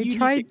 Dante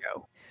tried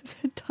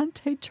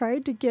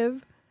to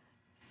give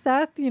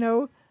Seth,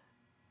 an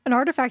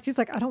artifact. He's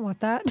like, I don't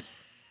want that.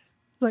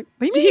 Like,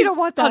 what do you mean you don't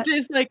want that?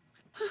 Dante's like,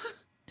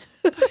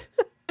 but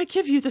I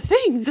give you the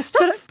thing, the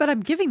stuff. But I'm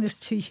giving this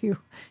to you.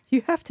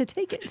 You have to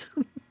take it.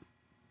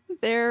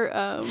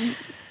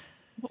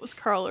 What was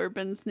Karl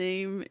Urban's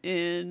name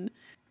in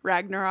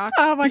Ragnarok?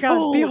 Oh my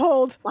God,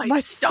 behold my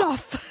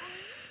stuff.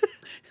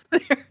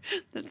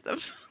 That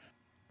stuff.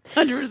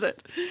 100%.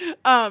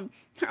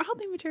 They're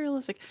oddly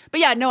materialistic.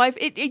 But yeah, no,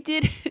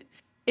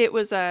 it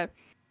was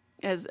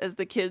as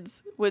the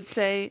kids would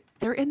say,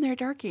 they're in their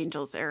Dark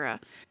Angels era,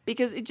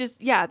 because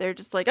they're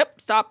just like, oh,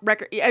 stop,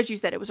 record. As you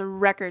said, it was a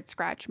record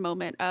scratch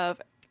moment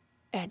of,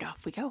 and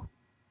off we go,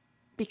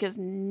 because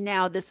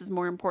now this is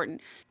more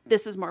important.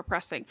 This is more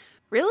pressing.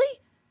 Really?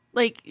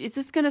 Like, is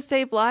this going to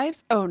save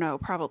lives? Oh no,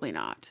 probably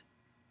not.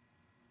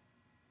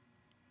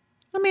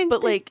 I mean,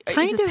 but like,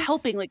 is this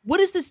helping? Like,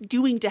 what is this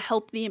doing to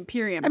help the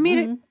Imperium? I mean,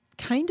 it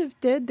kind of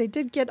did. They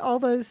did get all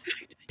those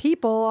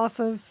people off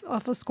of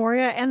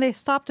Scoria, and they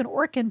stopped an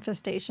orc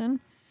infestation.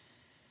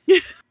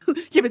 Yeah,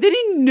 but they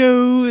didn't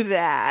know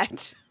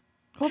that.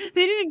 Well,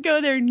 they didn't go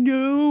there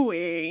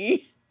knowing.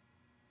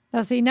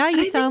 Now, see, now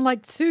you sound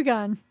like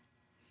Sugan.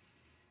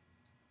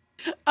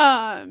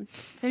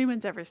 If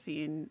anyone's ever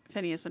seen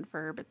Phineas and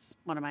Ferb, it's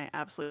one of my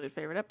absolute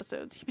favorite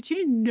episodes. But you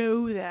didn't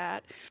know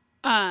that.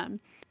 And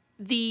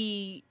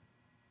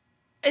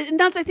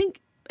that's, I think,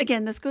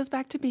 again, this goes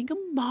back to being a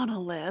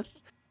monolith,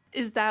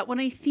 is that when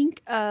I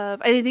think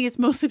it's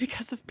mostly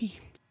because of me.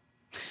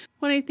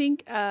 When I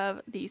think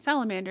of the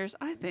Salamanders,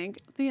 I think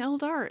the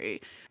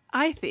Eldari.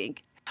 I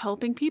think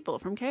helping people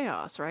from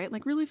chaos, right?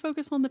 Like, really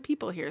focus on the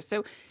people here.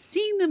 So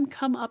seeing them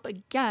come up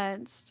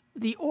against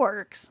the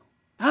orcs,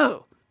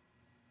 oh,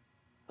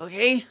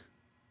 okay.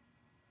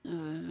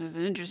 This is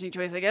an interesting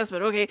choice, I guess,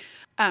 but okay.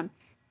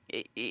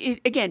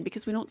 Again,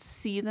 because we don't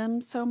see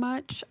them so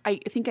much, I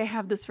think I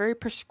have this very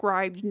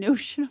prescribed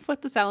notion of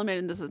what the Salamander,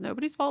 and this is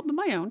nobody's fault but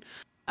my own.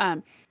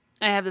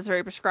 I have this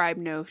very prescribed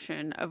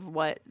notion of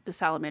what the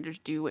Salamanders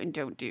do and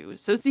don't do.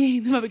 So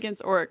seeing them up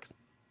against orcs,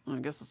 I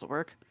guess this will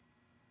work.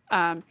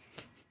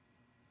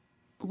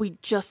 We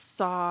just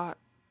saw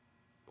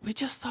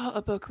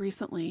a book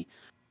recently.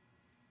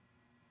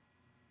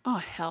 Oh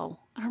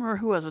hell, I don't remember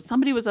who it was, but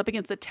somebody was up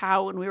against the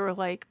Tau, and we were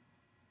like,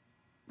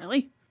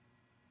 really,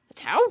 the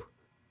Tau?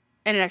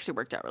 And it actually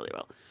worked out really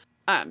well.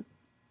 I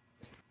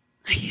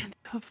can't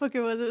know what book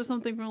it was. It was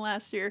something from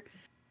last year.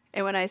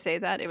 And when I say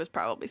that, it was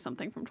probably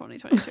something from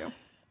 2022.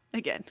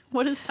 Again,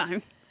 what is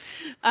time?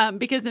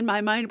 Because in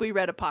my mind, we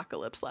read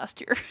Apocalypse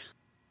last year.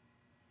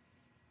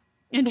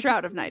 And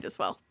Shroud of Night as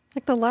well.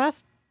 Like, the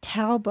last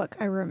Tau book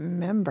I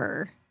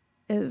remember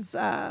is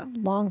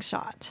Long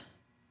Shot.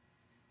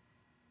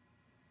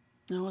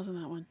 No, it wasn't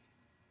that one.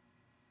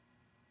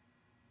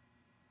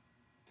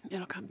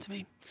 It'll come to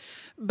me.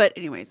 But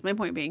anyways, my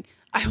point being,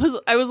 I was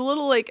a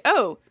little like,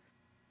 oh,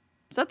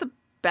 is that the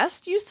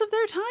best use of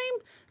their time?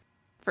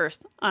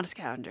 First, on a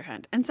scavenger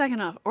hunt. And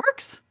second off,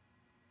 orcs?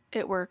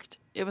 It worked.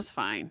 It was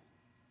fine.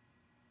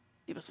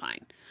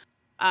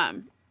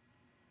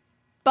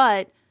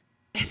 But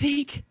I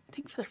think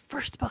for their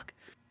first book,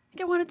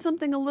 I wanted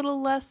something a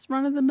little less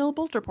run-of-the-mill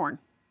bolter porn.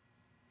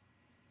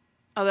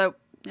 Although,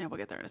 Yeah, we'll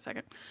get there in a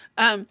second.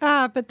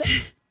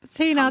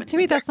 See, now to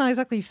me, that's not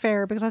exactly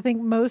fair because I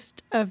think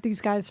most of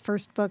these guys'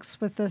 first books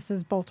with this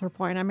is bolter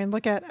porn. I mean,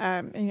 look at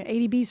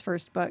ADB's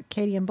first book,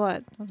 Katie and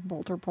Blood. That was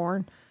bolter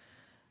porn.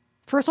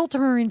 First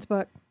Ultramarines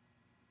book,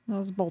 that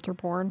was bolter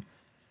porn.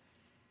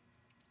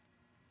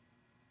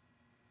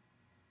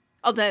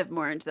 I'll dive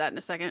more into that in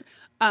a second.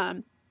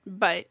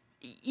 But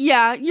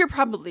yeah, you're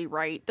probably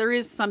right. There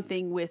is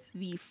something with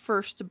the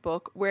first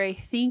book where I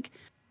think,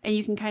 and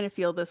you can kind of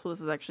feel this, well,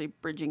 this is actually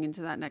bridging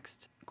into that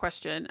next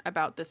question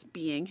about this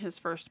being his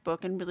first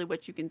book, and really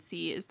what you can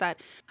see is that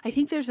I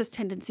think there's this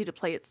tendency to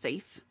play it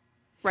safe,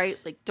 right?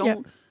 Like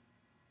don't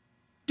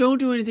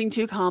do anything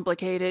too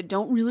complicated,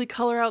 don't really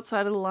color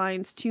outside of the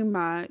lines too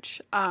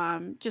much,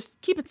 just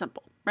keep it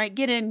simple, right?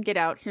 Get in, get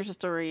out, here's a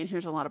story, and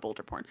here's a lot of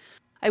bolter porn.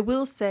 I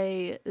will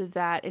say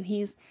that, and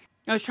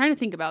I was trying to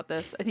think about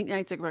this, I think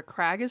Knights of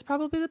Crag is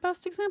probably the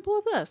best example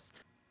of this.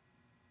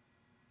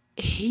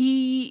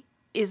 He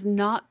is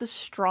not the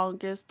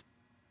strongest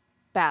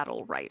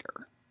battle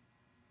writer.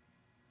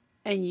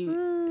 And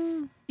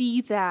you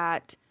see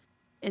that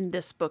in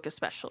this book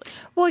especially.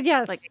 Well,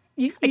 yes. Like,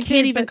 I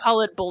can't even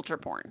call it bolter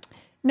porn.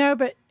 No,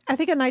 but I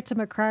think of Knights of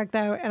McCrag,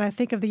 though, and I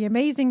think of the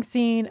amazing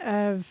scene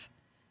of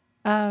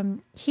Kato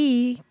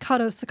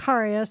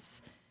Sicarius,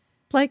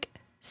 like,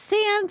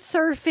 sand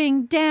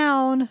surfing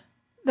down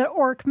the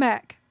orc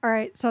mech. All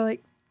right, so,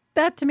 like,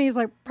 that to me is,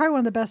 like, probably one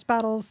of the best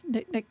battles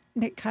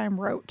Nick Kyme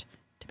wrote,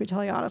 to be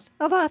totally honest.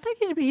 Although I think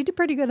he did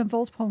pretty good in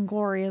Voltpone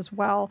Glory as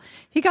well.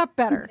 He got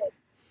better.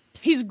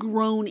 He's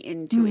grown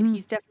into it.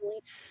 He's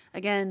definitely,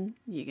 again,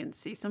 you can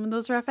see some of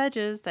those rough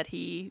edges that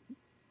he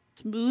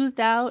smoothed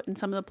out in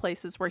some of the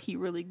places where he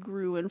really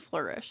grew and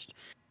flourished.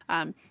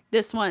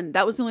 This one,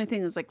 that was the only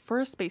thing that's like, for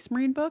a Space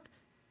Marine book,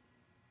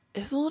 it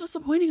was a little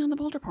disappointing on the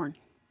bolter porn.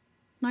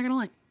 Not gonna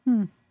lie.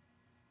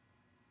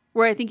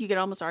 Where I think you could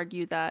almost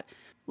argue that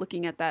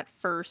looking at that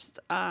first,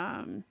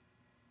 why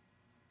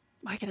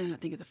can I not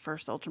think of the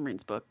first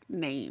Ultramarines book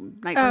name?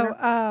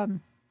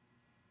 Nightbringer?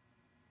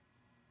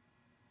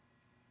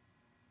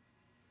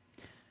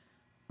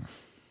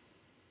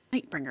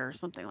 Nightbringer or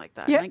something like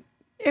that. Yeah,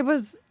 it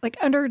was like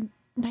Under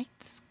Night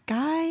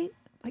Sky.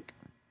 Like,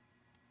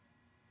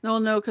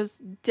 no,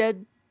 because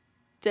Dead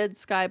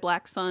Sky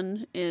Black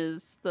Sun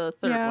is the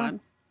third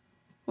one.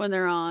 When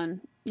they're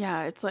on,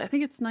 it's like I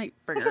think it's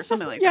Nightbringer or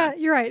something like that.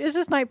 Yeah, you're right. It's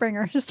just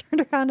Nightbringer. I just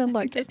turned around and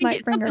looked. It's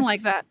Nightbringer. Something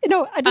like that.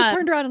 No, I just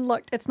turned around and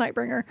looked. It's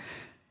Nightbringer.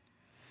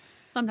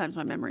 Sometimes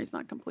my memory's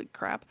not complete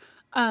crap.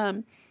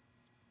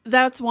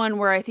 That's one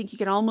where I think you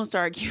can almost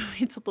argue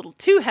it's a little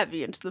too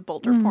heavy into the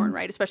bolter porn,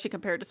 right? Especially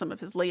compared to some of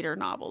his later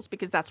novels,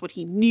 because that's what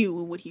he knew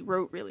and what he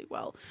wrote really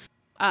well.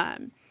 I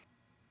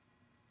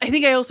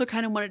think I also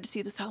kind of wanted to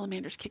see the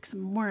Salamanders kick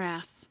some more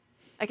ass,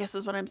 I guess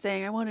is what I'm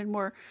saying. I wanted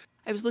more.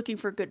 I was looking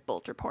for good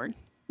bolter porn.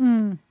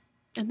 And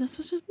this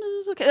was just, it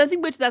was okay. I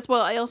think that's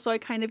why I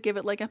kind of give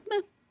it like a,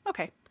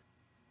 okay.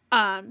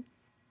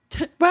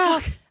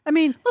 Well, I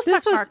mean,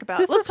 let's talk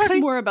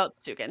more about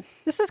Sugan.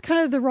 This is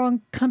kind of the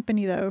wrong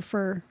company, though,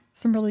 for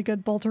some really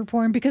good bolter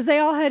porn, because they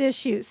all had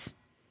issues.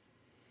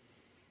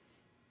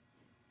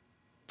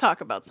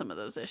 Talk about some of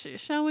those issues,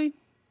 shall we?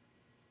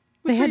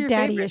 They had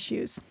daddy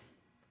issues.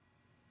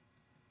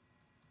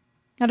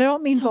 And I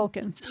don't mean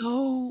Vulcan.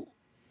 So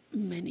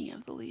many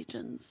of the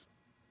legions,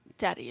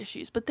 daddy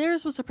issues, but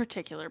theirs was a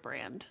particular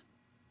brand.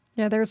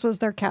 Yeah, theirs was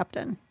their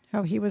captain,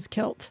 how he was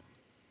killed.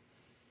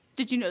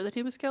 Did you know that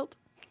he was killed?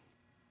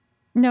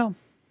 No.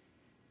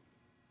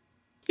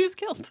 He was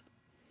killed.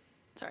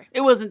 Sorry.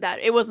 It wasn't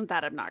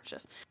that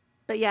obnoxious.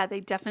 But yeah, they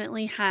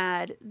definitely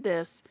had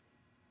this,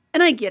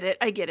 and I get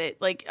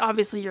it. Like,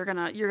 obviously you're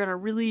gonna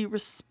really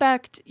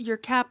respect your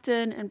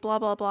captain and blah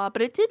blah blah,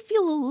 but it did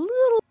feel a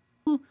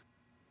little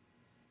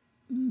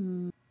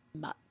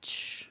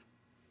much.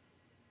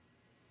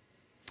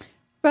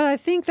 But I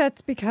think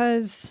that's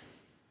because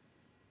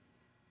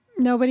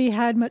nobody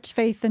had much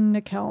faith in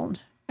Nikeln.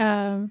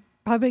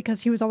 Probably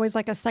because he was always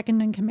like a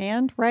second in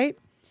command, right?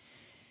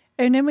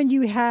 And then when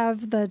you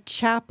have the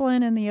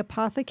chaplain and the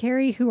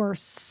apothecary who are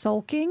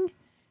sulking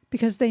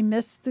because they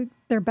miss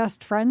their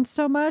best friend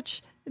so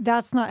much,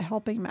 that's not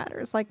helping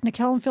matters. Like,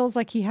 Nikeln feels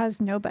like he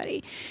has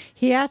nobody.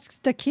 He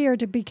asks Dakir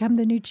to become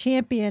the new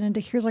champion, and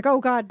Dakir's like, oh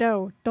God,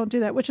 no, don't do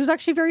that, which was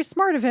actually very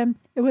smart of him.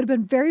 It would have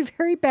been very,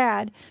 very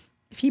bad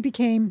if he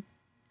became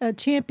a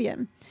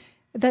champion.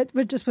 That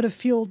would have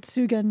fueled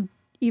Sugan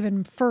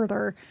even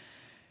further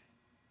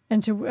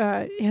into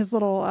his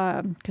little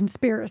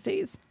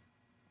conspiracies.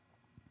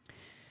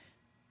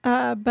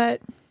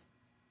 But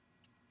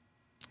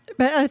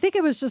I think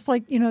it was just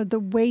like, the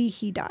way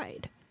he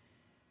died.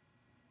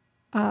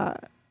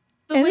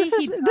 This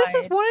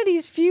is one of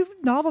these few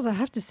novels, I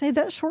have to say,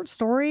 that short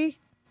story,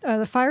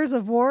 The Fires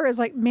of War, is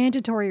like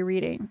mandatory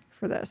reading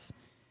for this.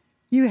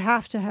 You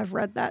have to have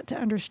read that to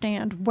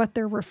understand what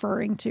they're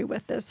referring to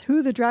with this,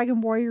 who the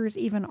Dragon Warriors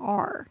even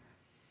are.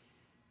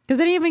 Because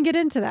they didn't even get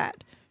into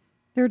that.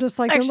 They're just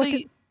like,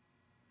 actually,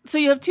 so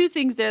you have two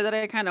things there that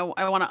I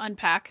want to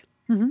unpack.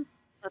 Mm-hmm.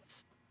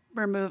 Let's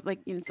remove,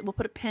 we'll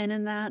put a pin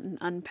in that and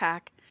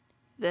unpack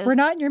this. We're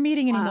not in your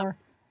meeting anymore.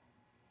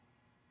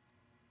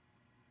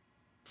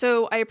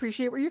 So I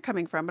appreciate where you're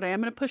coming from, but I am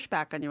going to push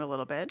back on you a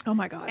little bit. Oh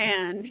my God.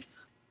 And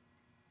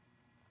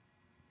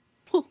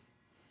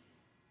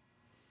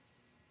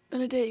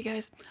been a day, you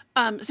guys.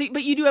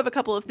 But you do have a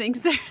couple of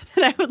things there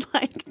that I would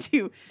like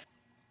to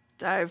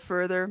dive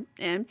further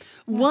in.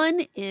 Yeah.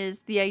 One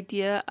is the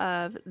idea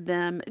of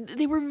them.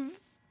 They were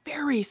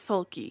very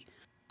sulky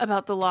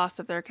about the loss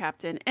of their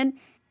captain. And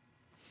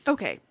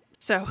okay,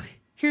 so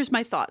here's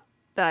my thought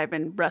that I've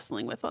been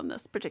wrestling with on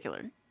this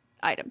particular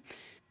item.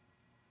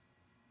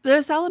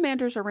 The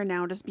Salamanders are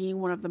renowned as being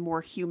one of the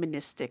more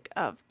humanistic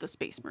of the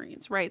Space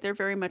Marines, right? They're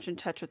very much in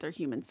touch with their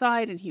human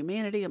side and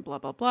humanity and blah,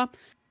 blah, blah.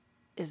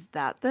 Is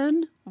that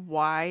then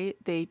why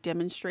they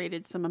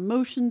demonstrated some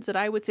emotions that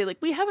I would say,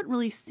 like, we haven't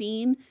really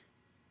seen,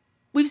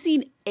 we've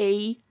seen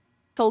a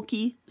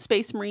sulky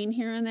Space Marine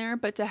here and there,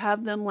 but to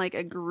have them like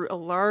a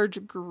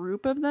large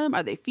group of them,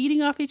 are they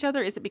feeding off each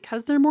other? Is it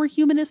because they're more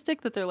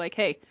humanistic that they're like,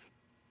 hey,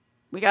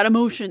 we got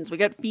emotions, we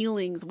got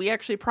feelings, we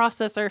actually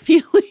process our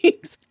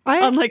feelings,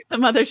 unlike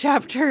some other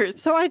chapters.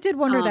 So I did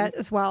wonder that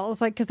as well. It's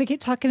like, because they keep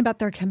talking about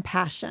their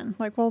compassion.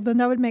 Like, well, then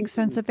that would make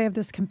sense if they have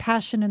this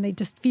compassion and they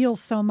just feel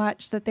so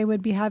much that they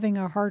would be having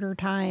a harder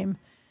time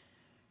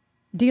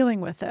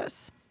dealing with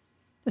this,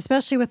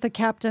 especially with the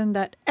captain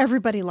that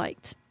everybody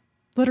liked.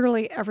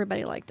 Literally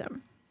everybody liked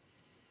him.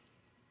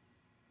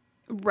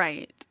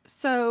 Right.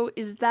 So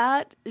is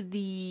that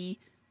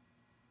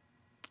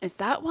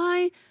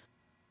why?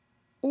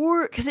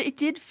 Or, because it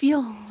did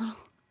felt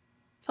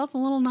a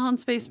little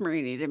non-Space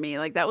Marine-y to me.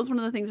 Like, that was one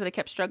of the things that I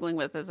kept struggling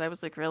with, as I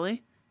was like,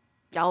 really?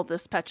 Y'all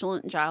this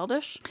petulant and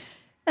childish?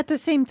 At the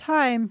same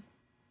time,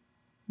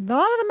 a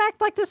lot of them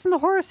act like this in the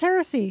Horus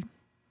Heresy.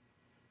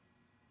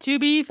 To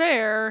be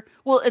fair.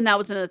 Well, and that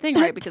was another thing,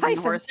 right? Because in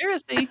the Horus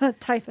Heresy...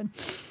 Typhon.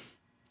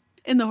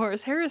 In the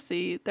Horus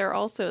Heresy, they're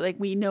also, like,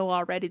 we know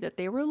already that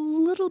they were a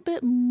little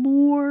bit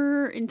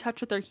more in touch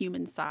with their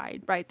human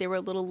side, right? They were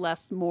a little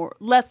less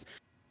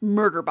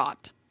murder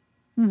bot.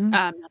 Mm-hmm.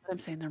 Not that I'm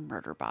saying they're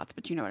murder bots,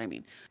 but you know what I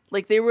mean.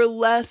 Like, they were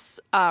less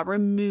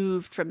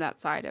removed from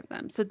that side of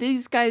them. So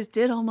these guys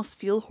did almost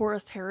feel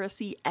Horus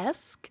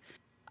Heresy-esque.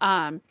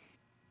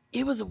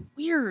 It was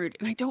weird,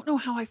 and I don't know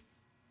how I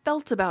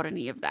felt about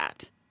any of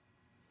that.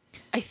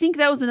 I think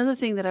that was another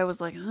thing that I was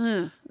like,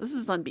 this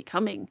is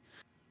unbecoming.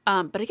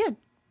 But again,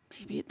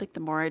 maybe like the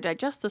more I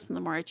digest this and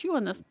the more I chew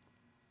on this,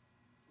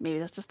 maybe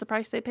that's just the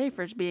price they pay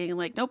for being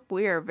like, nope,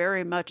 we are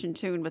very much in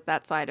tune with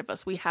that side of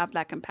us. We have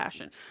that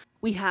compassion.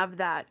 We have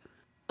that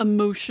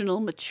emotional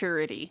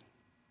maturity.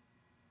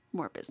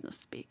 More business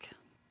speak.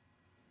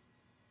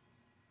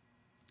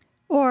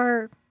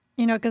 Or,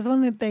 because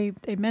one that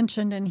they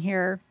mentioned in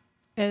here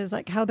is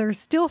like how they're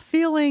still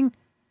feeling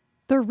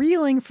the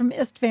reeling from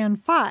Istvan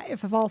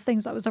 5, of all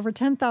things. That was over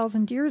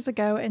 10,000 years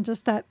ago. And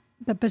just the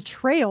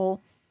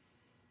betrayal.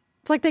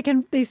 It's like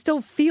they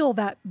still feel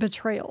that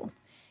betrayal.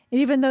 And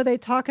even though they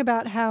talk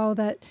about how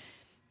that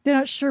they're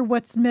not sure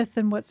what's myth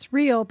and what's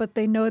real, but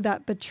they know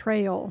that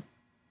betrayal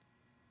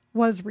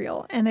was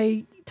real. And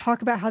they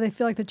talk about how they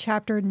feel like the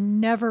chapter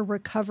never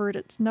recovered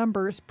its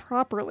numbers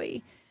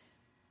properly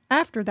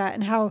after that,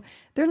 and how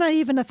they're not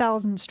even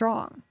 1,000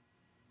 strong.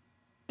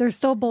 They're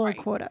still below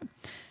quota,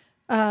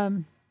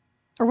 or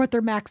what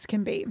their max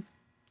can be.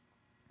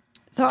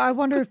 So I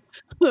wonder if...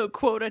 Low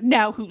quota,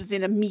 now who's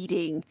in a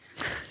meeting?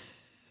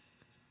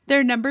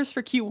 Their numbers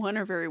for Q1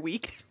 are very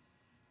weak.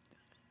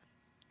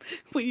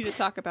 We need to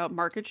talk about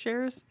market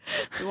shares.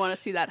 We want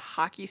to see that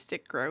hockey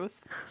stick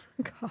growth.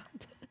 God.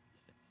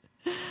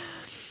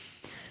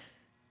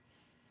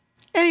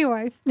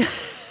 Anyway.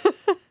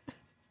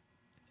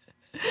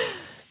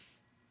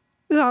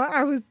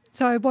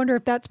 So I wonder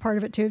if that's part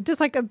of it too. Just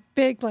like a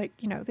big, like,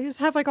 they just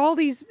have like all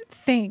these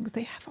things.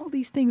 They have all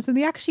these things and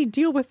they actually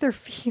deal with their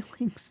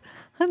feelings,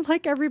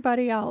 unlike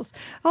everybody else.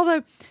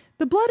 Although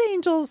the Blood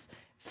Angels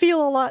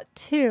feel a lot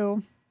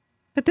too,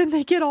 but then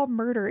they get all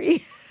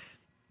murdery.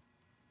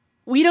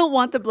 We don't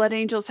want the Blood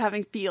Angels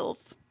having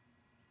feels.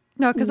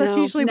 No, because that's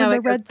usually when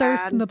the Red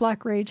Thirst and the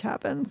Black Rage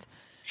happens.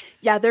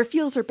 Yeah, their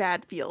feels are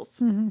bad feels.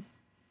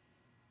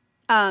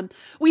 Mm-hmm.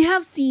 We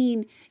have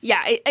seen,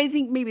 I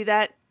think maybe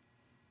that,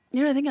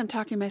 I think I'm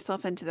talking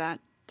myself into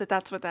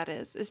that's what that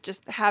is. It's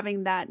just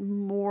having that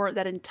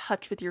in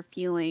touch with your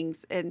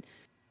feelings. And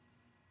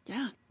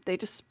they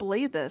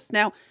display this.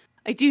 Now,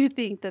 I do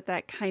think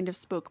that kind of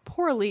spoke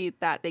poorly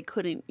that they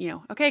couldn't,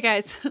 okay,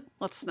 guys,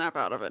 let's snap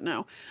out of it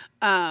now.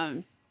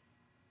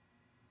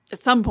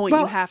 At some point,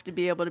 you have to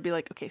be able to be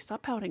like, okay,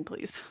 stop pouting,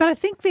 please. But I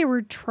think they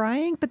were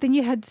trying, but then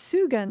you had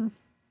Sugan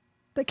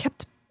that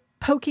kept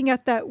poking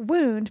at that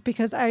wound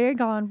because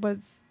Aegon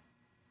was,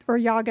 or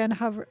Yagan,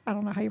 I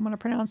don't know how you want to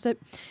pronounce it,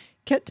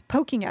 kept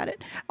poking at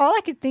it. All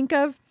I could think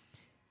of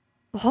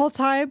the whole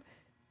time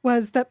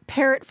was that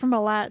parrot from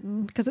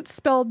Aladdin, because it's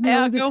spelled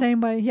nearly the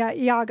same way. Yeah,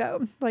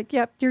 Iago. Like,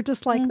 yep, you're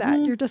just like that.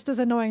 You're just as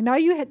annoying. Now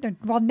you had,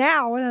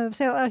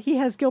 now he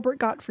has Gilbert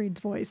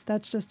Gottfried's voice.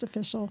 That's just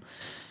official.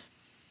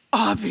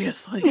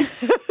 Obviously.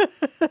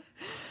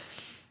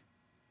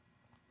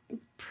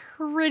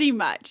 Pretty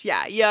much.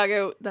 Yeah.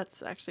 Iago,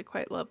 that's actually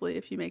quite lovely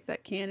if you make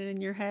that canon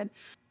in your head.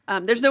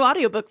 There's no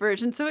audiobook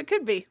version, so it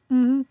could be.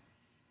 Mm-hmm.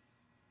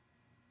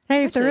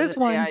 Hey, if there is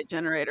one. AI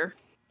generator.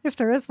 If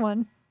there is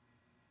one.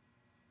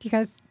 You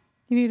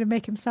need to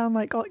make him sound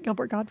like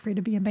Gilbert Gottfried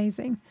to be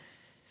amazing.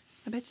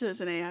 I bet you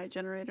there's an AI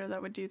generator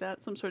that would do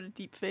that. Some sort of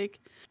deep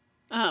fake.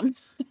 That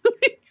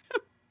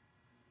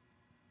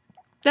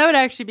would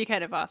actually be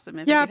kind of awesome.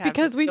 Yeah,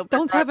 because we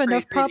don't have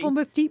enough problem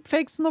with deep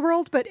fakes in the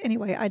world. But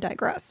anyway, I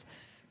digress.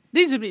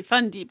 These would be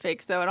fun deep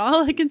fakes, though. And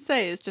all I can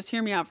say is just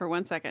hear me out for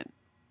 1 second.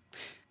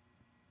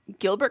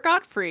 Gilbert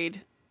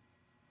Gottfried,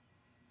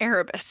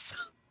 Erebus.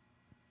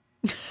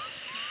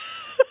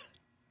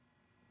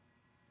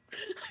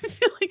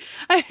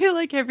 I feel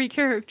like every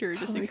character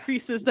just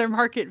increases their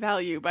market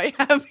value by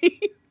having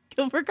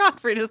Gilbert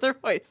Gottfried as their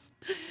voice.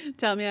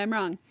 Tell me I'm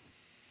wrong.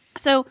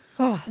 So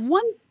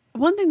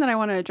one thing that I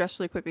want to address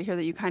really quickly here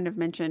that you kind of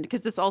mentioned,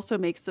 because this also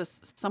makes this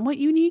somewhat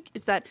unique,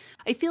 is that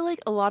I feel like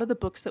a lot of the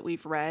books that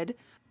we've read,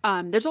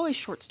 there's always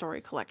short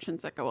story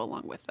collections that go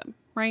along with them,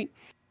 right?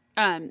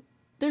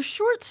 Their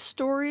short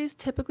stories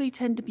typically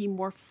tend to be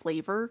more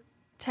flavor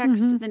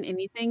text than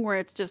anything, where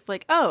it's just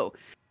like, oh,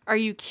 are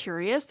you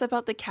curious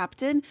about the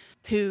captain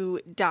who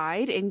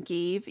died and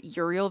gave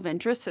Uriel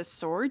Ventress his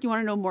sword? You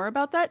want to know more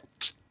about that?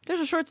 There's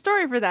a short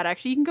story for that,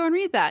 actually. You can go and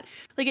read that.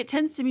 Like, it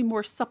tends to be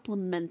more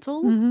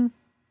supplemental. Mm-hmm.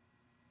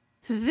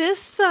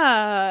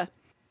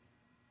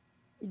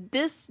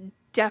 This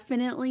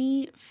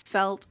definitely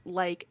felt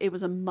like it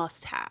was a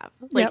must-have.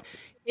 Like,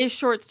 his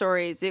short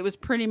stories, it was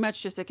pretty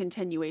much just a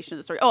continuation of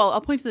the story. Oh, I'll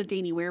point to the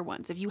Danny Ware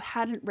ones. If you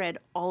hadn't read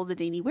all the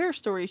Danny Ware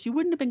stories, you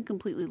wouldn't have been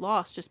completely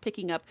lost just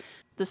picking up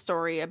the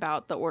story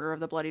about the Order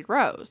of the Bloodied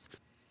Rose.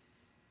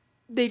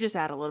 They just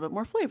add a little bit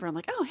more flavor. I'm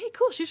like, oh, hey,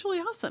 cool, she's really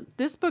awesome.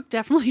 This book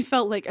definitely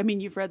felt like, I mean,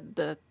 you did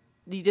the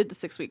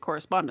 6-week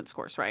correspondence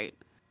course, right?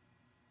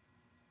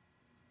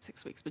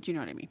 6 weeks, but you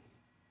know what I mean.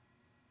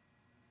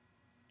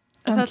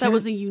 I thought that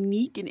was a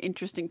unique and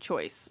interesting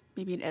choice,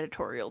 maybe an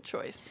editorial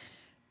choice.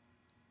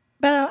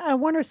 But I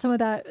wonder some of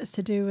that is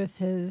to do with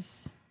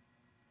his,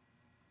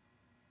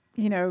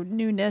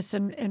 newness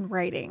in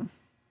writing,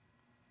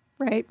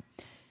 right?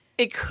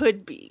 It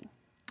could be.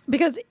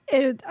 Because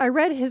I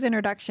read his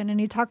introduction, and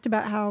he talked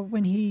about how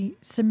when he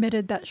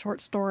submitted that short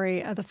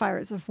story, The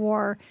Fires of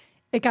War,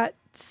 it got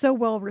so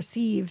well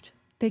received,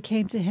 they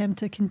came to him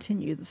to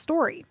continue the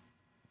story.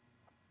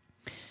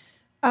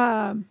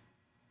 And,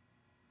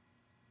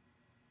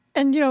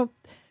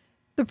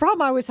 the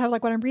problem I always have,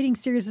 like when I'm reading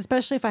series,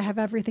 especially if I have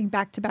everything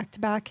back to back to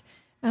back,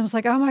 and I was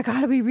like, oh my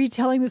God, are we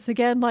retelling this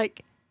again?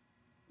 Like,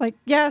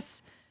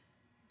 yes,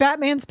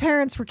 Batman's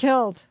parents were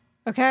killed.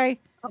 Okay.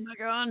 Oh my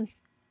God.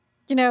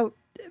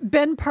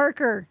 Ben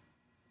Parker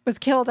was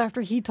killed after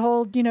he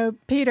told,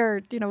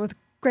 Peter, with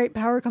great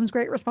power comes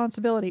great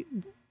responsibility.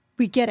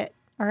 We get it.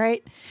 All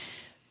right.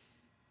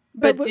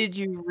 But did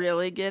you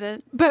really get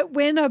it? But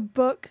when a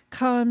book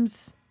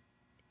comes,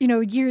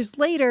 years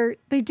later,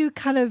 they do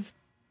kind of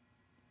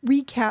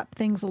recap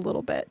things a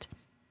little bit.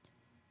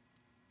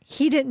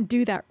 He didn't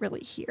do that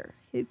really here.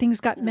 Things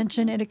got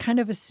mentioned, and it kind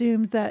of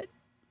assumed that,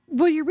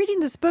 well, you're reading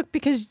this book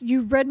because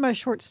you read my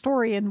short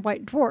story in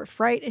White Dwarf,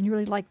 right? And you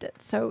really liked it.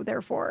 So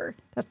therefore,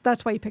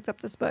 that's why you picked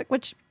up this book,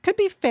 which could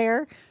be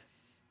fair.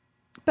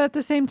 But at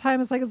the same time,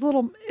 it's like, it's a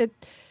little,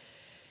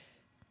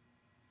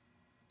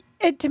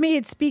 it to me,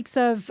 it speaks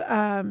of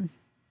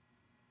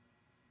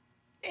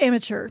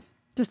amateur,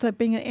 just like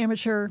being an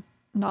amateur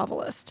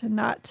novelist and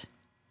not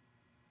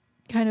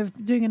kind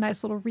of doing a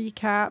nice little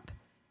recap.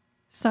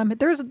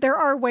 There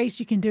are ways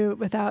you can do it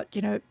without,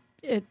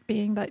 it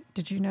being that,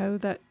 did you know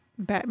that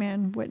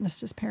Batman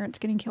witnessed his parents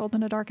getting killed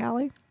in a dark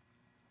alley?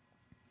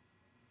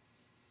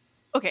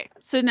 Okay,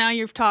 so now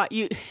you've taught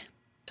you.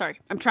 Sorry,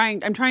 I'm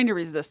trying to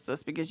resist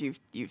this because you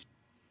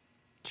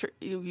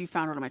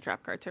found one of my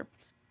trap cards here.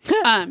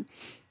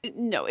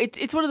 No,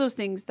 it's one of those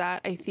things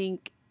that I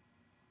think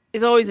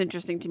is always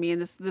interesting to me,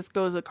 and this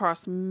goes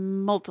across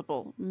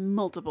multiple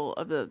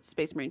of the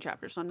Space Marine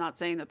chapters. So I'm not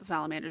saying that the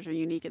Salamanders are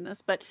unique in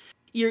this, but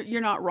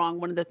you're not wrong.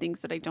 One of the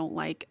things that I don't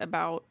like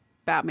about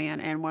Batman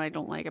and what I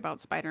don't like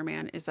about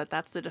Spider-Man is that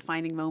that's the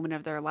defining moment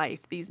of their life.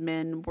 These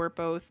men were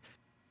both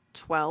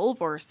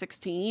 12 or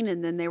 16,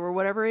 and then they were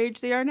whatever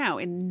age they are now,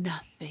 and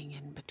nothing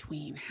in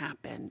between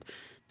happened.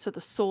 So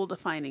the sole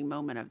defining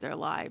moment of their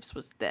lives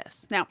was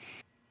this. Now,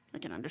 I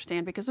can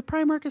understand because a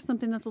Primarch is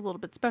something that's a little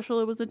bit special.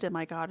 It was a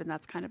demigod, and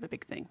that's kind of a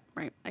big thing,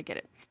 right? I get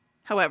it.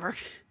 However,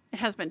 it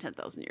has been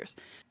 10,000 years.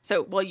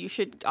 So while you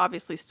should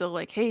obviously still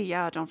like, hey,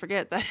 yeah, don't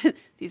forget that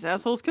these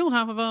assholes killed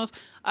half of us,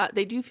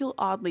 they do feel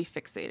oddly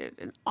fixated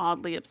and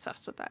oddly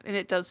obsessed with that. And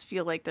it does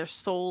feel like their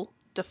sole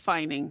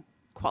defining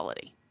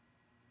quality.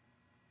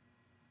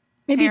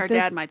 Maybe our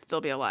dad might still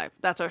be alive.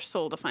 That's our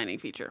sole defining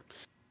feature.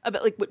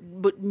 About like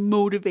what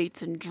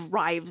motivates and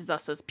drives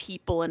us as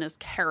people and as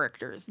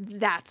characters.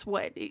 That's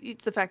what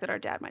it's the fact that our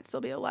dad might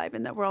still be alive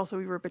and that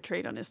we were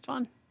betrayed on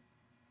Istvan.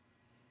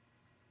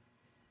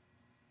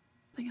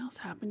 Something else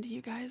happened to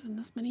you guys in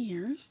this many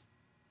years?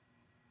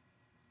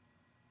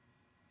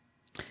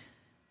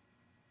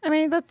 I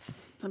mean, that's...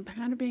 I'm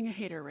kind of being a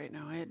hater right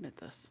now. I admit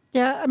this.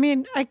 Yeah, I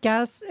mean, I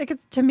guess.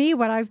 To me,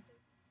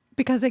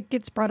 because it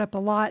gets brought up a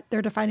lot,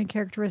 their defining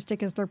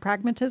characteristic is their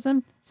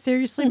pragmatism.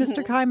 Seriously,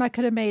 Mr. Kyme, I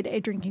could have made a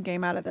drinking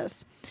game out of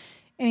this.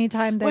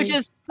 Anytime they... Which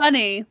is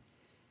funny,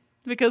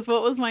 because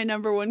what was my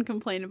number one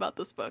complaint about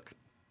this book?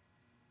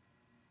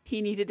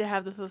 He needed to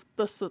have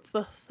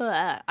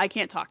I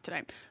can't talk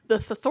tonight. The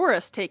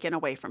thesaurus taken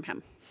away from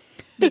him.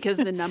 Because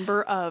the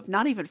number of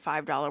not even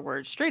 $5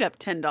 words, straight up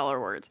 $10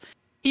 words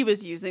he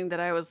was using that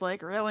I was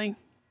like, really?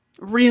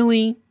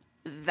 Really?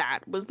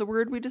 That was the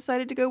word we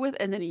decided to go with?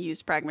 And then he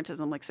used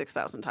pragmatism like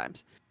 6,000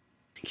 times.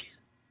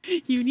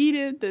 You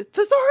needed the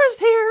thesaurus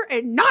here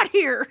and not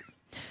here.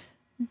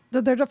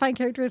 Their defined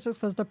characteristics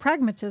was the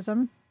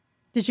pragmatism.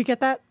 Did you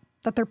get that?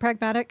 That they're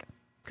pragmatic?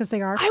 Because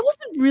they are. I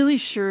wasn't really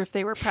sure if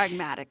they were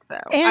pragmatic,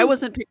 though. I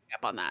wasn't picking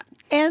up on that.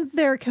 And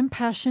their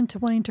compassion to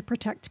wanting to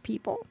protect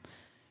people.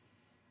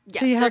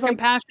 Yes, so their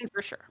compassion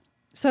for sure.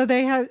 So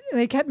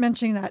they kept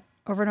mentioning that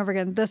over and over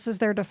again. This is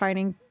their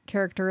defining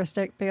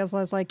characteristic, because I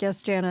was like,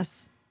 yes,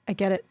 Janice, I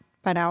get it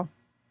by now.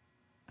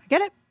 I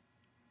get it.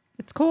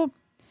 It's cool.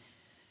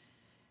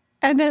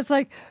 And then it's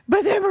like,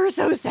 but then we're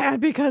so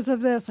sad because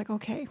of this. Like,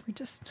 okay,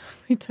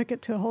 we took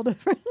it to a whole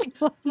different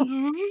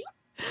level.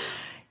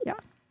 Yeah.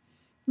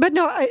 But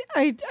no,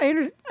 I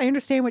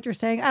understand what you're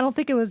saying. I don't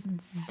think it was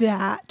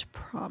that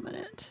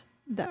prominent,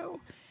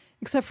 though.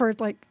 Except for,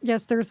 like,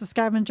 yes, there's a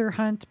scavenger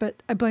hunt,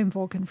 but I blame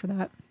Vulcan for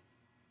that.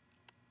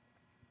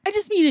 I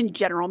just mean in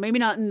general, maybe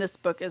not in this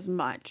book as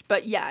much.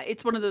 But yeah,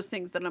 it's one of those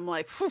things that I'm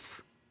like,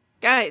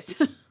 guys,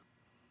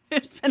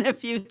 there's been a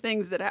few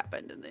things that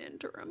happened in the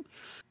interim.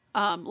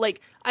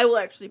 Like, I will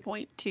actually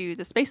point to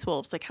the Space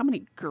Wolves. Like, how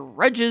many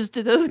grudges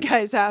do those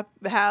guys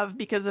have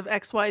because of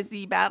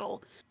XYZ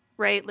battle,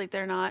 right? Like,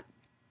 they're not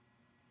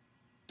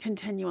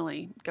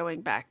continually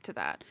going back to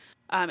that.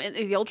 And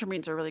the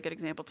Ultramarines are a really good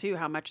example, too,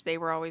 how much they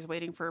were always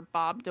waiting for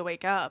Bob to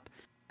wake up.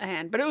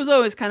 But it was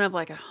always kind of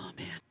like, oh,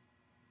 man,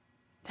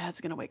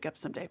 Dad's going to wake up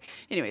someday.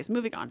 Anyways,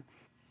 moving on.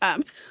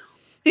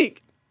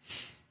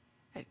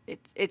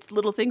 It's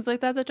little things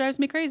like that drives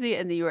me crazy.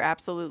 And you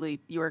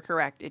were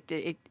correct.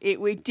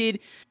 We did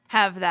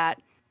have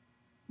that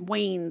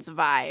Wayne's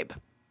vibe.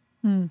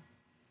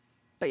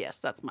 But yes,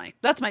 that's my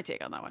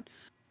take on that one.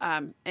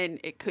 And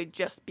it could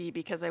just be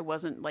because I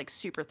wasn't like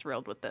super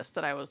thrilled with this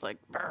that I was like,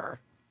 brr.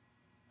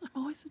 I'm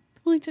always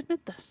willing to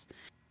admit this.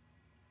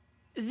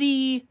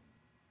 The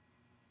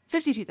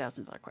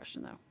 $52,000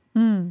 question,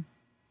 though.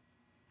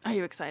 Are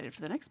you excited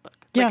for the next book?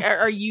 Yes. Like,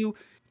 are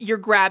you're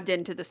grabbed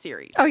into the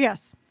series? Oh,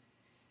 yes.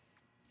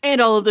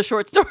 And all of the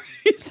short stories,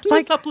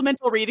 like the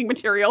supplemental reading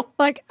material.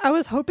 Like, I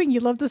was hoping you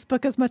loved this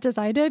book as much as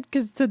I did,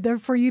 because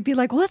therefore you'd be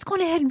like, well, let's go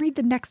ahead and read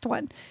the next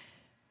one.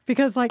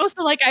 Because, like... Oh,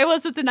 so like I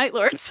was at the Night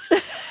Lords.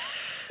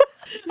 Yes.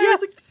 I was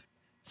like,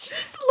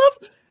 just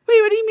love... Wait,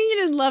 what do you mean you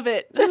didn't love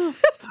it? Oh,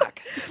 fuck.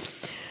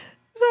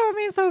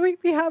 So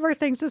we have our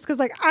things just because,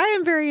 like, I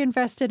am very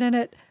invested in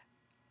it.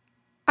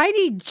 I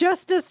need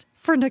justice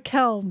for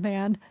Nikel,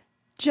 man.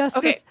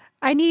 Justice. Okay.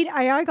 I need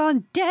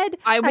Iagon dead.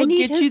 I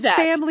need his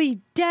family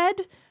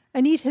dead.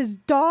 I need his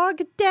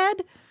dog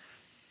dead.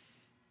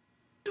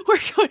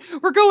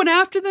 We're going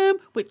after them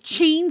with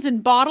chains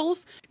and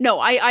bottles. No,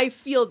 I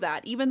feel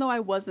that. Even though I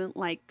wasn't,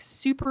 like,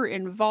 super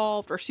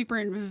involved or super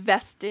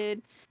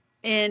invested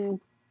in...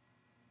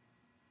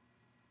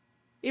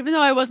 Even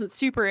though I wasn't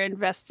super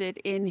invested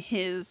in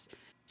his...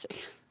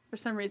 For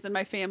some reason,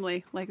 my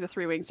family, like the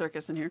three-wing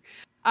circus in here,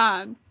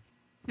 I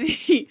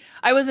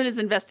wasn't as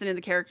invested in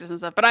the characters and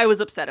stuff, but I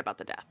was upset about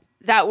the death.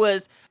 That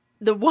was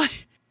the one...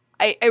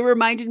 It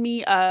reminded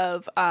me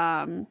of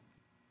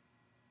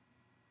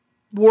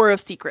War of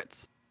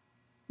Secrets.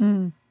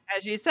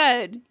 As you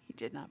said, he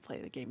did not play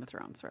the Game of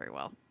Thrones very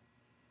well.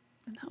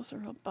 And that was a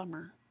real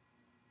bummer.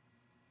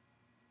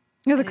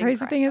 You know, the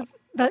crazy thing is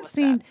that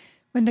scene... Sad.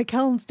 When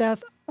Nikel's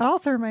death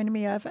also reminded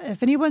me of,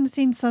 if anyone's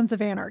seen Sons of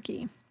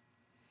Anarchy,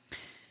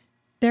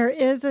 there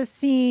is a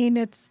scene,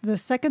 it's the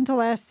second to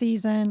last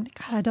season.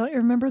 God, I don't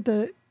remember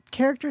the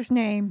character's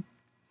name.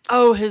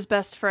 Oh, his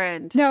best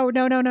friend. No.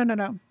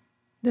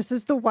 This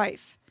is the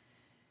wife.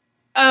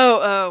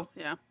 Oh,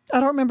 yeah.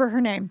 I don't remember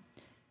her name.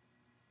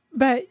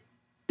 But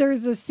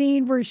there's a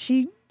scene where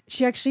she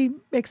actually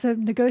makes a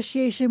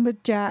negotiation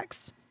with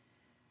Jax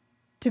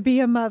to be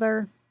a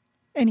mother,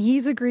 and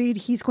he's agreed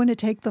he's going to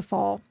take the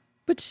fall.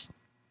 Which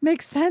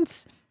makes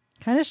sense.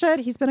 Kind of should.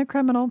 He's been a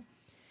criminal.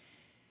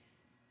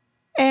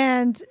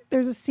 And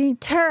there's a scene.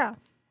 Tara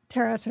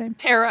is her name.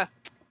 Tara.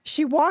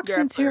 She walks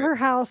into her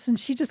house and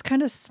she just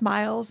kind of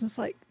smiles. And it's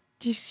like,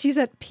 she's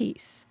at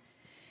peace.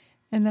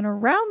 And then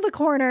around the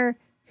corner,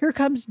 here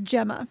comes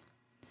Gemma,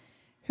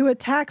 who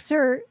attacks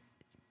her,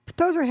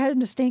 throws her head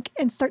in a stink,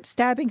 and starts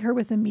stabbing her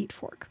with a meat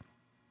fork.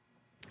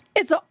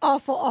 It's an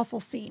awful, awful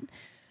scene.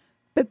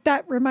 But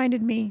that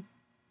reminded me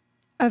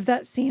of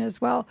that scene as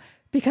well.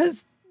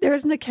 Because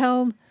there's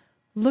Nikel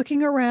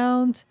looking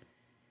around.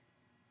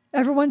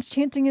 Everyone's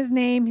chanting his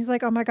name. He's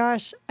like, oh my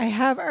gosh, I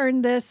have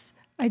earned this.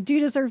 I do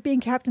deserve being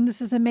captain.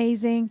 This is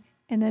amazing.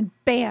 And then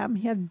bam,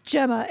 you have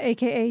Gemma,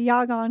 aka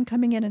Yagon,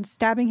 coming in and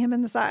stabbing him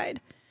in the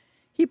side.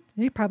 He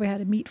probably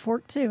had a meat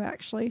fork too,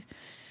 actually.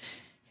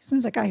 He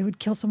seems like a guy who would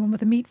kill someone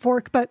with a meat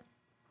fork, but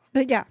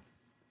yeah.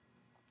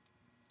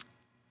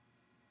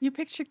 You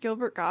picture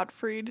Gilbert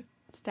Gottfried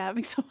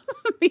stabbing someone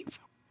with a meat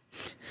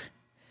fork.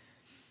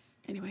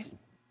 Anyways.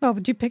 Oh,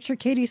 would you picture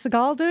Katie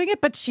Seagal doing it?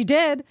 But she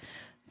did.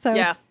 So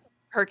yeah,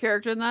 her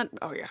character in that.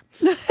 Oh yeah,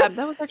 that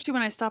was actually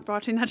when I stopped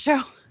watching that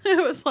show.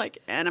 It was like,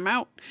 and I'm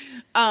out.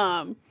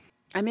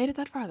 I made it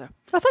that far though.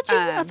 I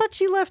thought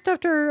she left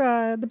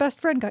after the best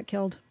friend got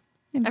killed.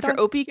 After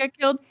Opie got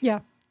killed.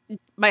 Yeah,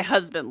 my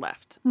husband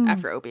left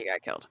after Opie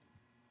got killed.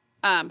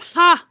 I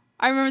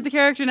remember the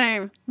character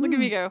name. Look at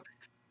me go.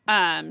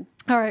 All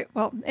right.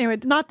 Well, anyway,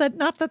 not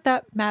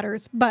that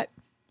matters, but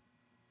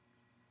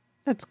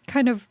that's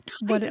kind of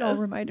what it all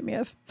reminded me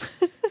of.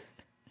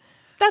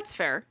 That's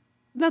fair.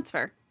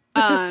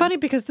 Which is funny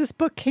because this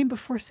book came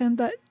before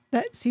that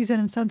season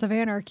in Sons of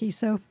Anarchy.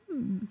 So,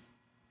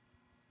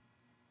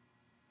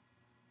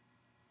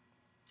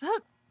 is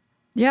that?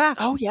 Yeah.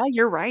 Oh yeah,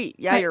 you're right.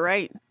 Yeah, you're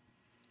right.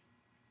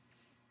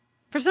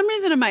 For some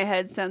reason in my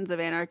head, Sons of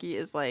Anarchy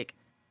is like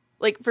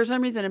for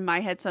some reason in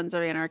my head, Sons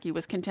of Anarchy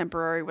was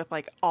contemporary with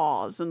like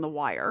Oz and The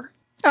Wire.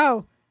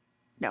 Oh,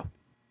 no,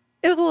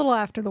 it was a little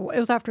after it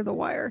was after The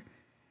Wire.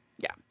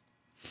 Yeah.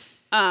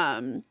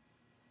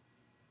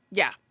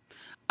 Yeah.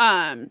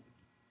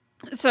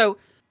 So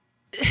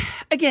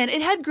again,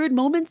 it had good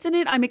moments in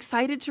it. I'm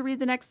excited to read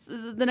the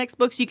next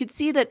books. You could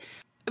see that.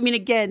 I mean,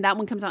 again, that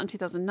one comes out in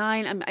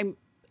 2009. I'm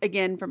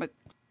again, from a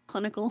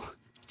clinical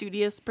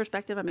studious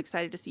perspective, I'm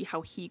excited to see how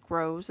he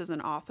grows as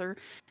an author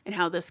and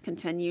how this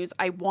continues.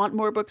 I want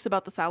more books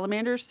about the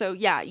salamanders. So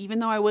yeah, even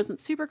though I wasn't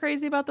super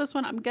crazy about this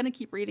one, I'm going to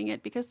keep reading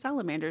it because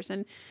salamanders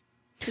and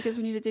because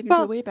we need to dig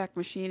into the Wayback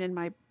Machine and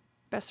my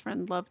best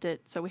friend loved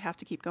it. So we have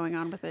to keep going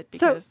on with it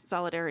because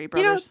solidarity,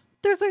 brothers.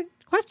 There's a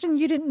question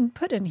you didn't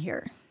put in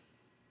here.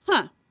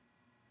 Huh.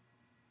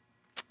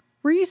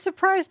 Were you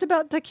surprised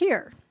about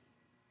Dakir?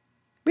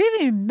 We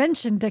haven't even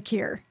mentioned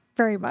Dakir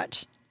very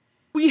much.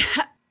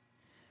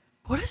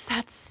 What does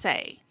that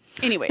say?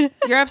 Anyways,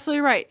 you're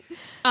absolutely right.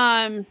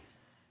 Kind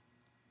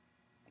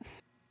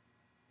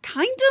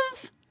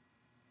of.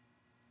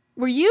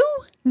 Were you?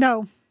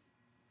 No.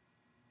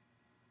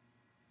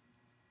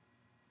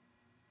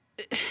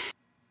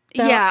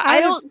 Yeah,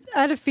 I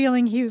had a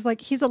feeling he was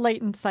like, he's a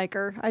latent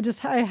psyker.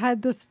 I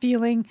had this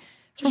feeling.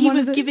 He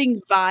was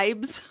giving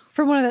vibes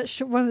from one of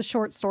the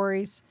short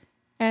stories,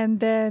 and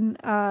then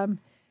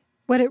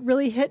what it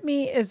really hit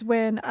me is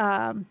when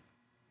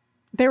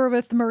they were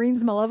with the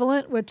Marines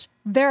Malevolent, which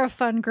they're a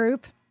fun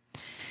group,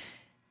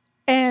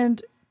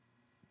 and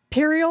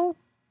Periel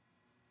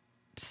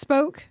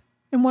spoke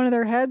in one of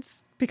their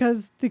heads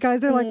because the guys,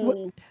 they're like,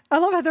 I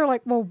love how they're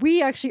like, well,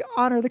 we actually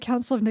honor the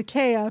Council of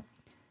Nicaea.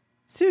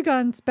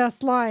 Sugun's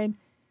best line,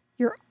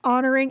 you're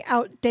honoring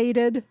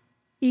outdated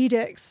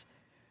edicts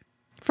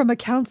from a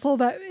council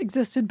that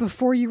existed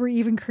before you were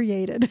even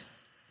created.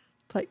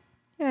 It's like,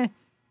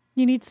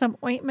 you need some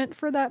ointment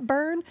for that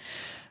burn.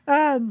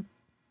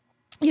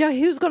 He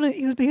was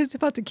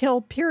about to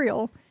kill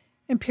Periel,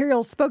 and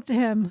Periel spoke to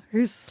him,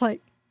 who's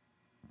like,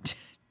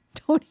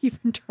 don't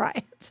even try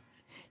it.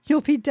 You'll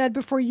be dead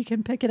before you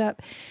can pick it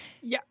up.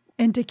 Yeah.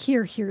 And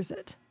Dakir hears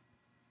it.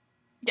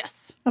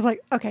 Yes. I was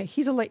like, okay,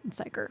 he's a latent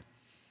psyker.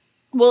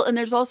 Well, and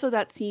there's also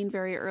that scene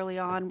very early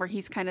on where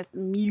he's kind of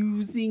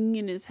musing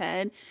in his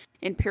head,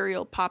 and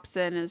Periel pops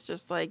in and is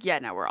just like, yeah,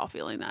 no, we're all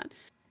feeling that.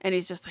 And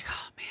he's just like,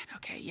 oh, man,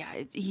 okay,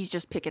 yeah, he's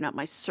just picking up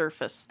my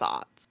surface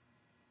thoughts.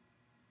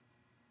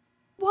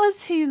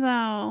 Was he,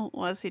 though?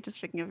 Was he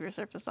just picking up your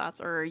surface thoughts,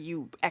 or are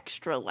you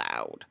extra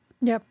loud?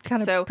 Yep,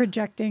 kind of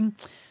projecting.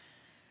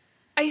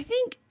 I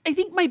think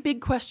my big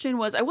question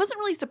was, I wasn't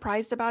really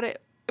surprised about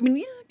it. I mean,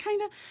 yeah,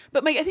 kind of.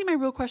 But I think my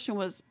real question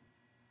was,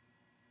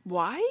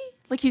 why?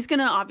 Like,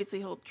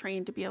 he'll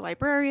train to be a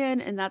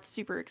librarian, and that's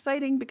super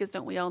exciting because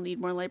don't we all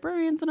need more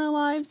librarians in our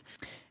lives?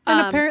 And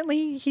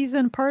apparently he's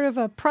in part of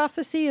a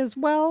prophecy as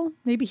well.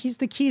 Maybe he's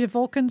the key to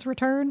Vulcan's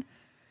return.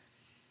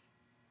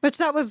 Which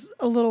that was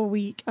a little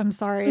weak. I'm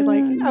sorry.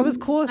 Like, I was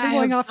cool with him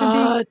going off and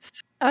being.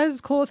 I was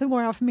cool with him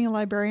going off and being a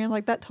librarian.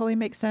 Like, that totally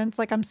makes sense.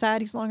 Like, I'm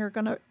sad he's no longer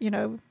gonna,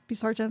 be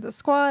sergeant of the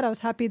squad. I was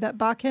happy that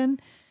Bakken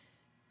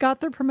got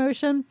the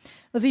promotion. I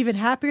was even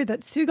happier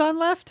that Sugun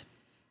left.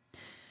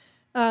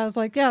 I was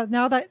like, yeah,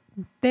 now that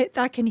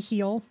can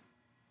heal.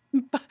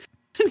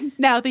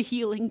 Now the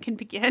healing can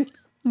begin.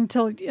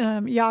 Until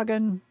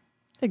Yagan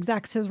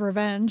exacts his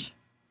revenge.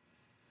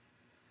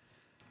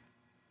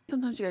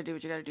 Sometimes you gotta do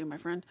what you gotta do, my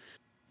friend.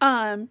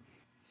 I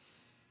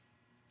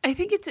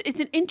think it's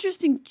an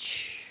interesting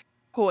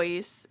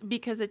choice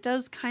because it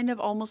does kind of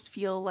almost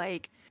feel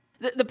like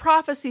the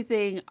prophecy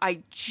thing. I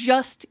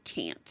just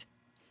can't.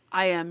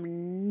 I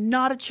am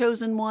not a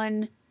chosen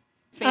one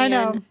fan. I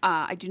know.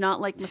 I do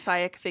not like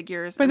messiah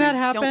figures. When that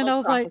happened, I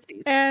was prophecies.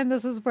 Like, and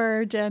this is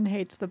where Jen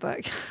hates the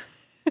book.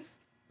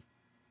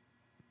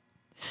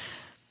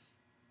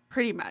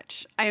 Pretty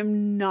much. I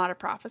am not a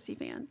prophecy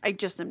fan. I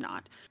just am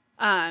not.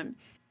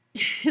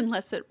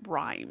 unless it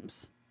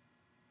rhymes.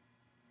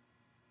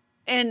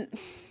 And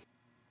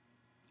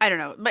I don't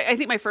know. I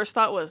think my first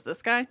thought was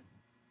this guy.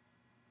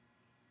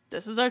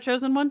 This is our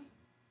chosen one.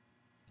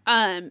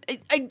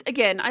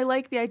 Again, I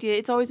like the idea.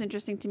 It's always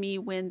interesting to me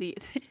when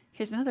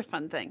here's another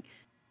fun thing.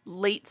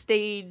 Late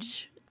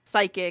stage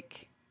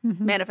psychic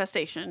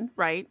manifestation,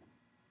 right?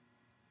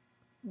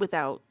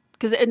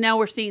 Because now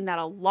we're seeing that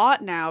a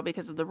lot now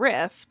because of the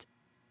rift.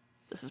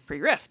 This is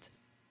pre-rift.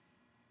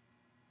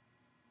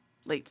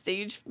 Late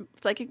stage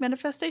psychic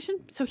manifestation.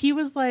 So he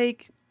was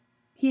like,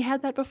 he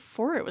had that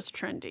before it was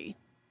trendy.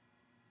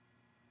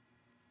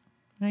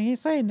 Now you're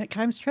saying that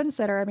Kyme's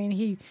trendsetter. I mean,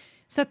 he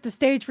set the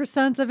stage for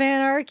Sons of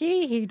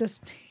Anarchy. He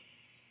just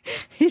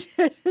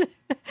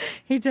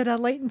he did a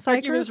latent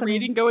cycle. He was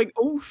reading, going,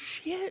 "Oh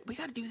shit, we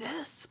got to do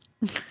this."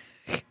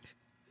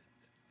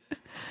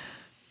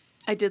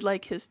 I did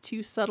like his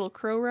 2 subtle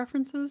crow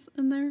references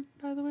in there,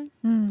 by the way.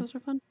 Those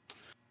are fun.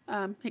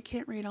 It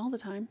can't read all the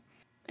time,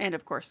 and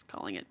of course,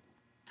 calling it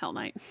Hell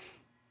Night.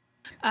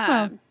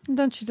 Well,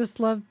 don't you just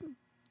love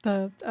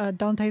the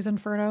Dante's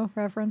Inferno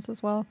reference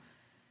as well?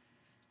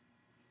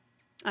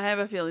 I have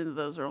a feeling that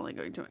those are only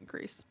going to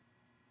increase.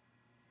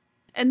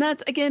 And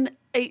that's, again,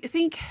 I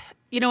think,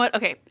 you know what?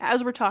 Okay,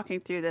 as we're talking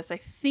through this, I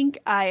think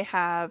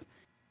I've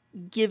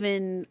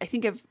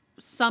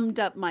summed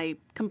up my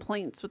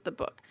complaints with the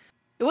book.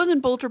 It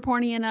wasn't bolter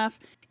porny enough.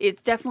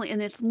 It's definitely,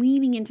 and it's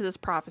leaning into this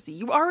prophecy.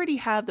 You already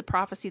have the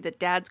prophecy that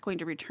Dad's going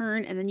to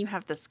return, and then you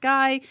have this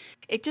guy.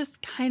 It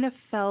just kind of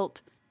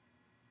felt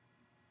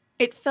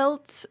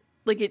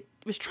like it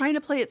was trying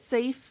to play it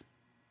safe,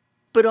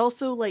 but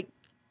also like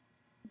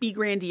be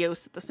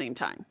grandiose at the same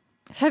time.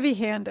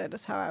 Heavy-handed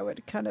is how I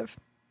would kind of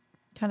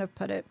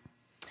put it.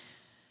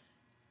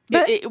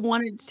 But it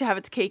wanted to have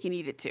its cake and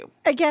eat it too.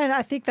 Again,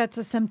 I think that's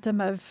a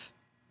symptom of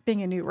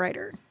being a new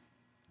writer.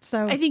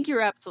 So I think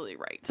you're absolutely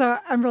right. So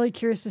I'm really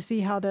curious to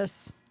see how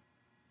this,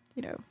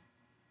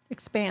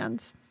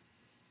 expands.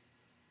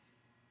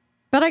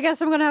 But I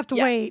guess I'm going to have to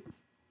wait.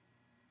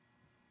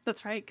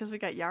 That's right, because we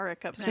got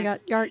Yarrick up next. We got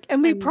Yarrick,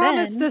 and we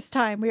promised this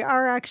time we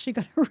are actually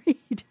going to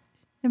read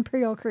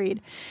Imperial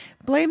Creed.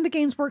 Blame the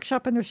Games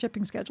Workshop and their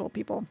shipping schedule,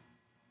 people.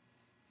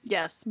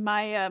 Yes,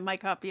 my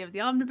copy of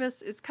the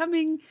Omnibus is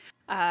coming,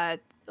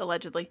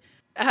 allegedly.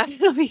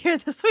 It'll be here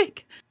this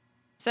week.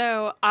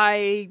 So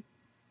my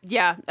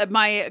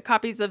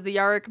copies of the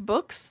Yarrick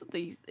books,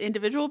 the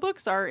individual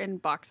books, are in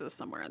boxes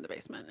somewhere in the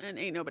basement, and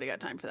ain't nobody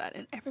got time for that.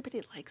 And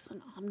everybody likes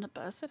an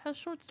omnibus. It has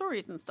short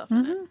stories and stuff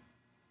in it.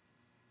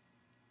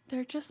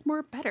 They're just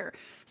more better.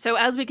 So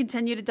as we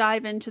continue to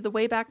dive into the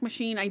Wayback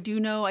Machine, I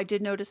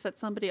did notice that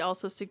somebody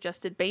also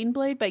suggested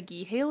Baneblade by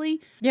Guy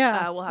Haley.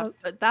 Yeah. We'll have to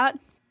put that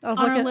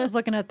I was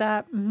looking at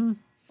that.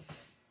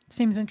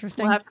 Seems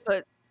interesting. We'll have to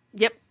put,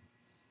 yep.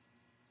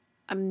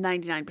 I'm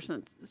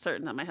 99%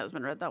 certain that my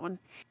husband read that one.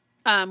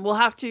 We'll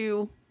have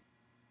to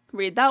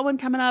read that one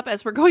coming up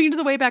as we're going into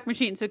the Wayback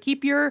Machine. So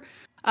keep your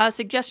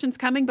suggestions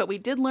coming, but we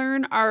did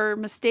learn our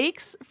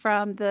mistakes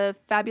from the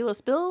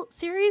Fabulous Bill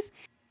series.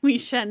 We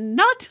shall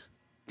not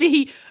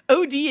be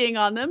ODing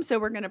on them, so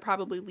we're going to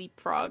probably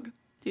leapfrog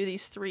through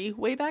these 3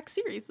 Wayback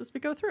series as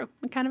we go through.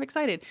 I'm kind of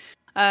excited.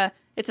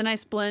 It's a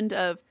nice blend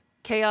of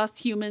chaos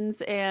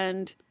humans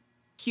and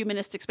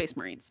humanistic space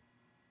marines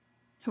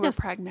who are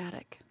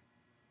pragmatic.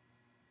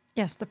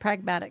 Yes, the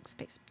pragmatic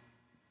space.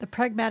 The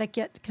pragmatic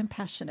yet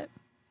compassionate.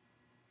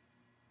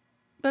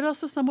 But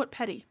also somewhat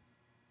petty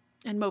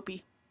and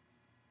mopey.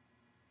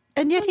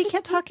 And yet he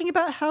kept talking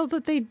about how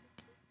that they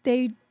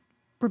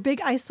were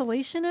big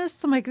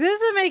isolationists. I'm like, this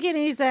doesn't make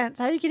any sense.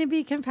 How are you going to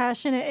be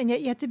compassionate and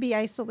yet you have to be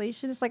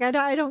isolationist? Like,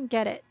 I don't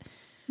get it.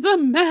 The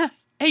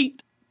math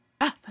ain't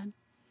mathin'.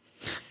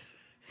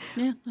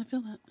 Yeah, I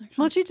feel that, actually.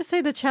 Why don't you just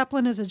say the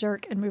chaplain is a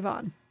jerk and move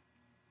on?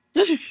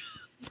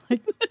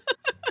 Like,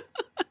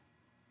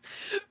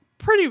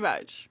 pretty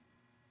much.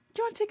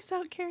 Do you want to take us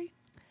out, Carrie?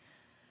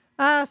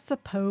 I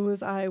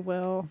suppose I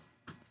will.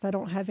 Because I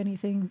don't have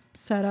anything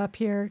set up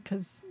here.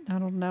 Because I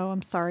don't know.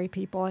 I'm sorry,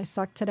 people. I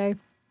suck today.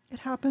 It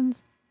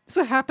happens. That's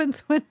what happens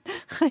when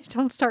I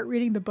don't start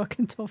reading the book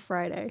until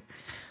Friday.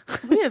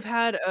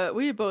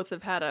 We both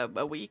have had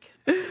a week.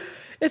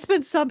 It's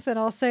been something,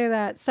 I'll say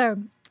that. So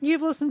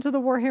you've listened to the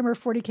Warhammer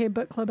 40k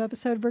book club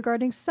episode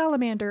regarding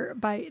Salamander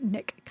by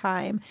Nick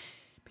Kyme.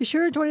 Be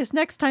sure to join us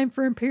next time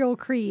for Imperial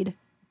Creed.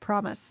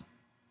 Promise.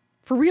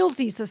 For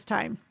realsies this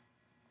time.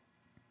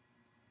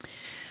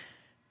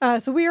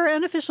 So we are an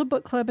unofficial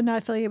book club and not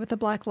affiliated with the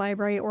Black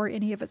Library or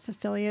any of its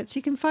affiliates.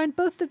 You can find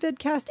both the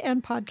vidcast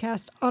and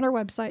podcast on our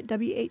website,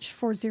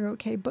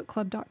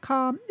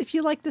 WH40kbookclub.com. If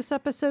you like this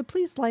episode,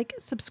 please like,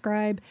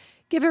 subscribe,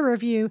 give a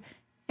review,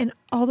 and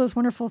all those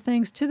wonderful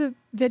things to the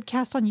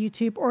vidcast on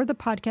YouTube or the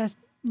podcast,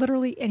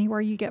 literally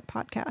anywhere you get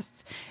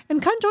podcasts.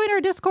 And come join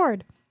our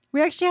Discord.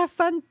 We actually have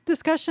fun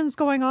discussions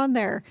going on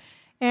there.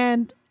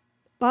 And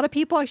a lot of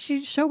people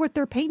actually show what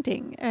they're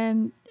painting.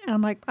 And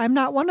I'm like, I'm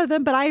not one of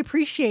them, but I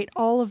appreciate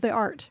all of the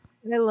art.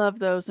 I love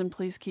those, and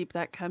please keep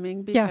that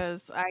coming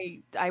because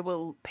I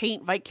will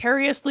paint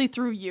vicariously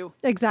through you.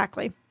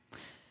 Exactly.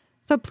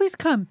 So please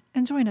come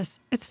and join us.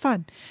 It's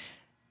fun.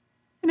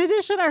 In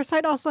addition, our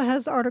site also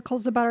has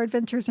articles about our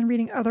adventures in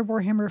reading other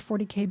Warhammer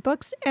 40k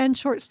books and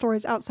short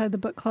stories outside the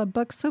book club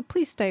books, so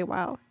please stay a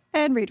while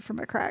and read from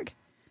a crag.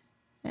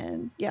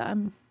 And yeah,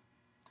 I'm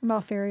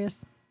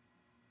Alfarius.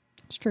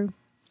 It's true.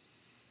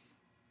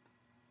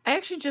 I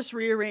actually just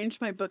rearranged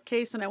my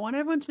bookcase, and I want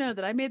everyone to know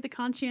that I made the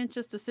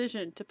conscientious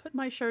decision to put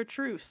my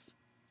chartreuse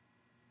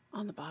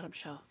on the bottom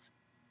shelf.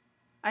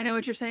 I know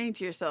what you're saying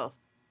to yourself.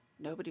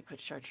 Nobody put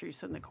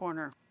chartreuse in the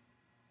corner.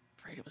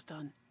 Afraid it was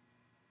done.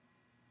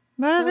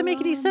 That doesn't make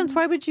any sense.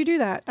 Why would you do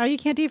that? Now you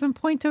can't even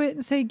point to it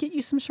and say, get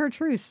you some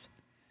chartreuse.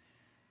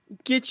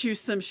 Get you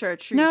some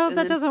chartreuse. No,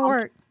 that doesn't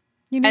work.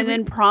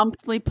 Then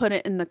promptly put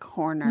it in the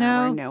corner.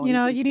 No, where no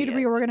one you need to it.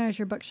 reorganize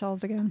your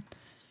bookshelves again.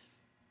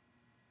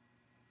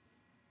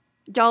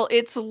 Y'all,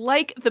 it's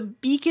like the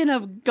beacon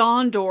of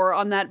Gondor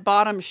on that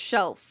bottom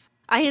shelf.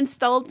 I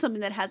installed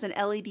something that has an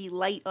LED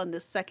light on the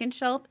second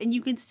shelf, and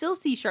you can still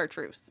see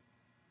chartreuse.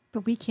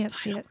 But we can't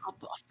see it. I'll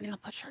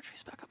put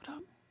chartreuse back up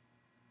top.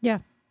 Yeah,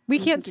 we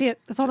can't see it.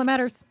 That's all that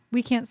matters.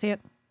 We can't see it.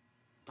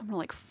 I'm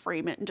going to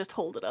frame it and just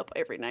hold it up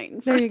every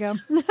night. There you go.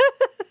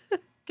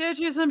 Get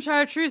you some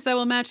chartreuse that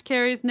will match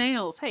Carrie's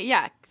nails. Hey,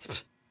 yeah.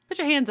 Put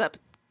your hands up.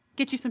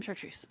 Get you some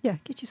chartreuse. Yeah,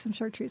 get you some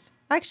chartreuse.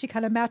 I actually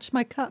kind of matched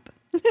my cup.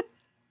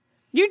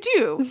 You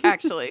do,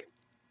 actually.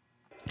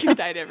 Good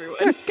night,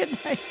 everyone. Good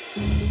night.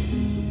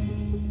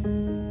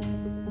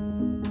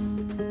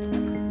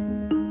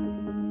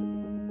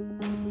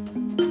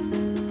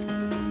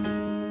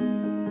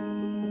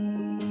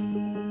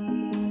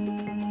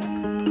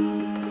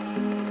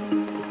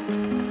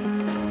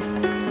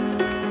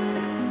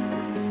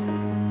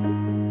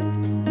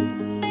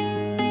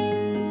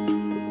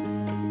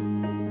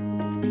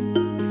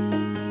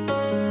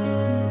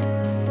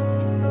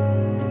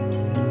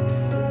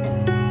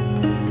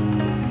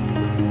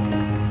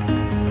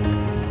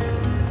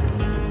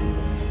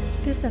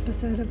 This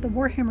episode of the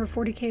Warhammer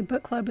 40k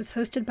Book Club was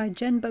hosted by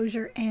Jen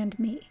Bozier and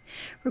me.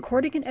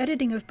 Recording and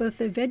editing of both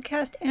the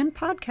vidcast and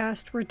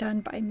podcast were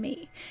done by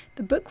me.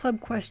 The book club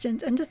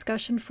questions and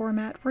discussion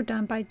format were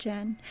done by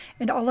Jen,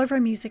 and all of our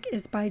music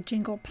is by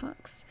Jingle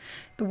Punks.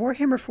 The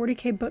Warhammer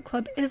 40k Book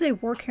Club is a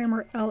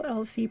Warhammer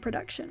LLC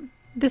production.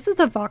 This is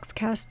a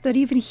Voxcast that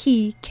even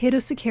he, Cato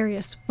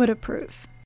Sicarius, would approve.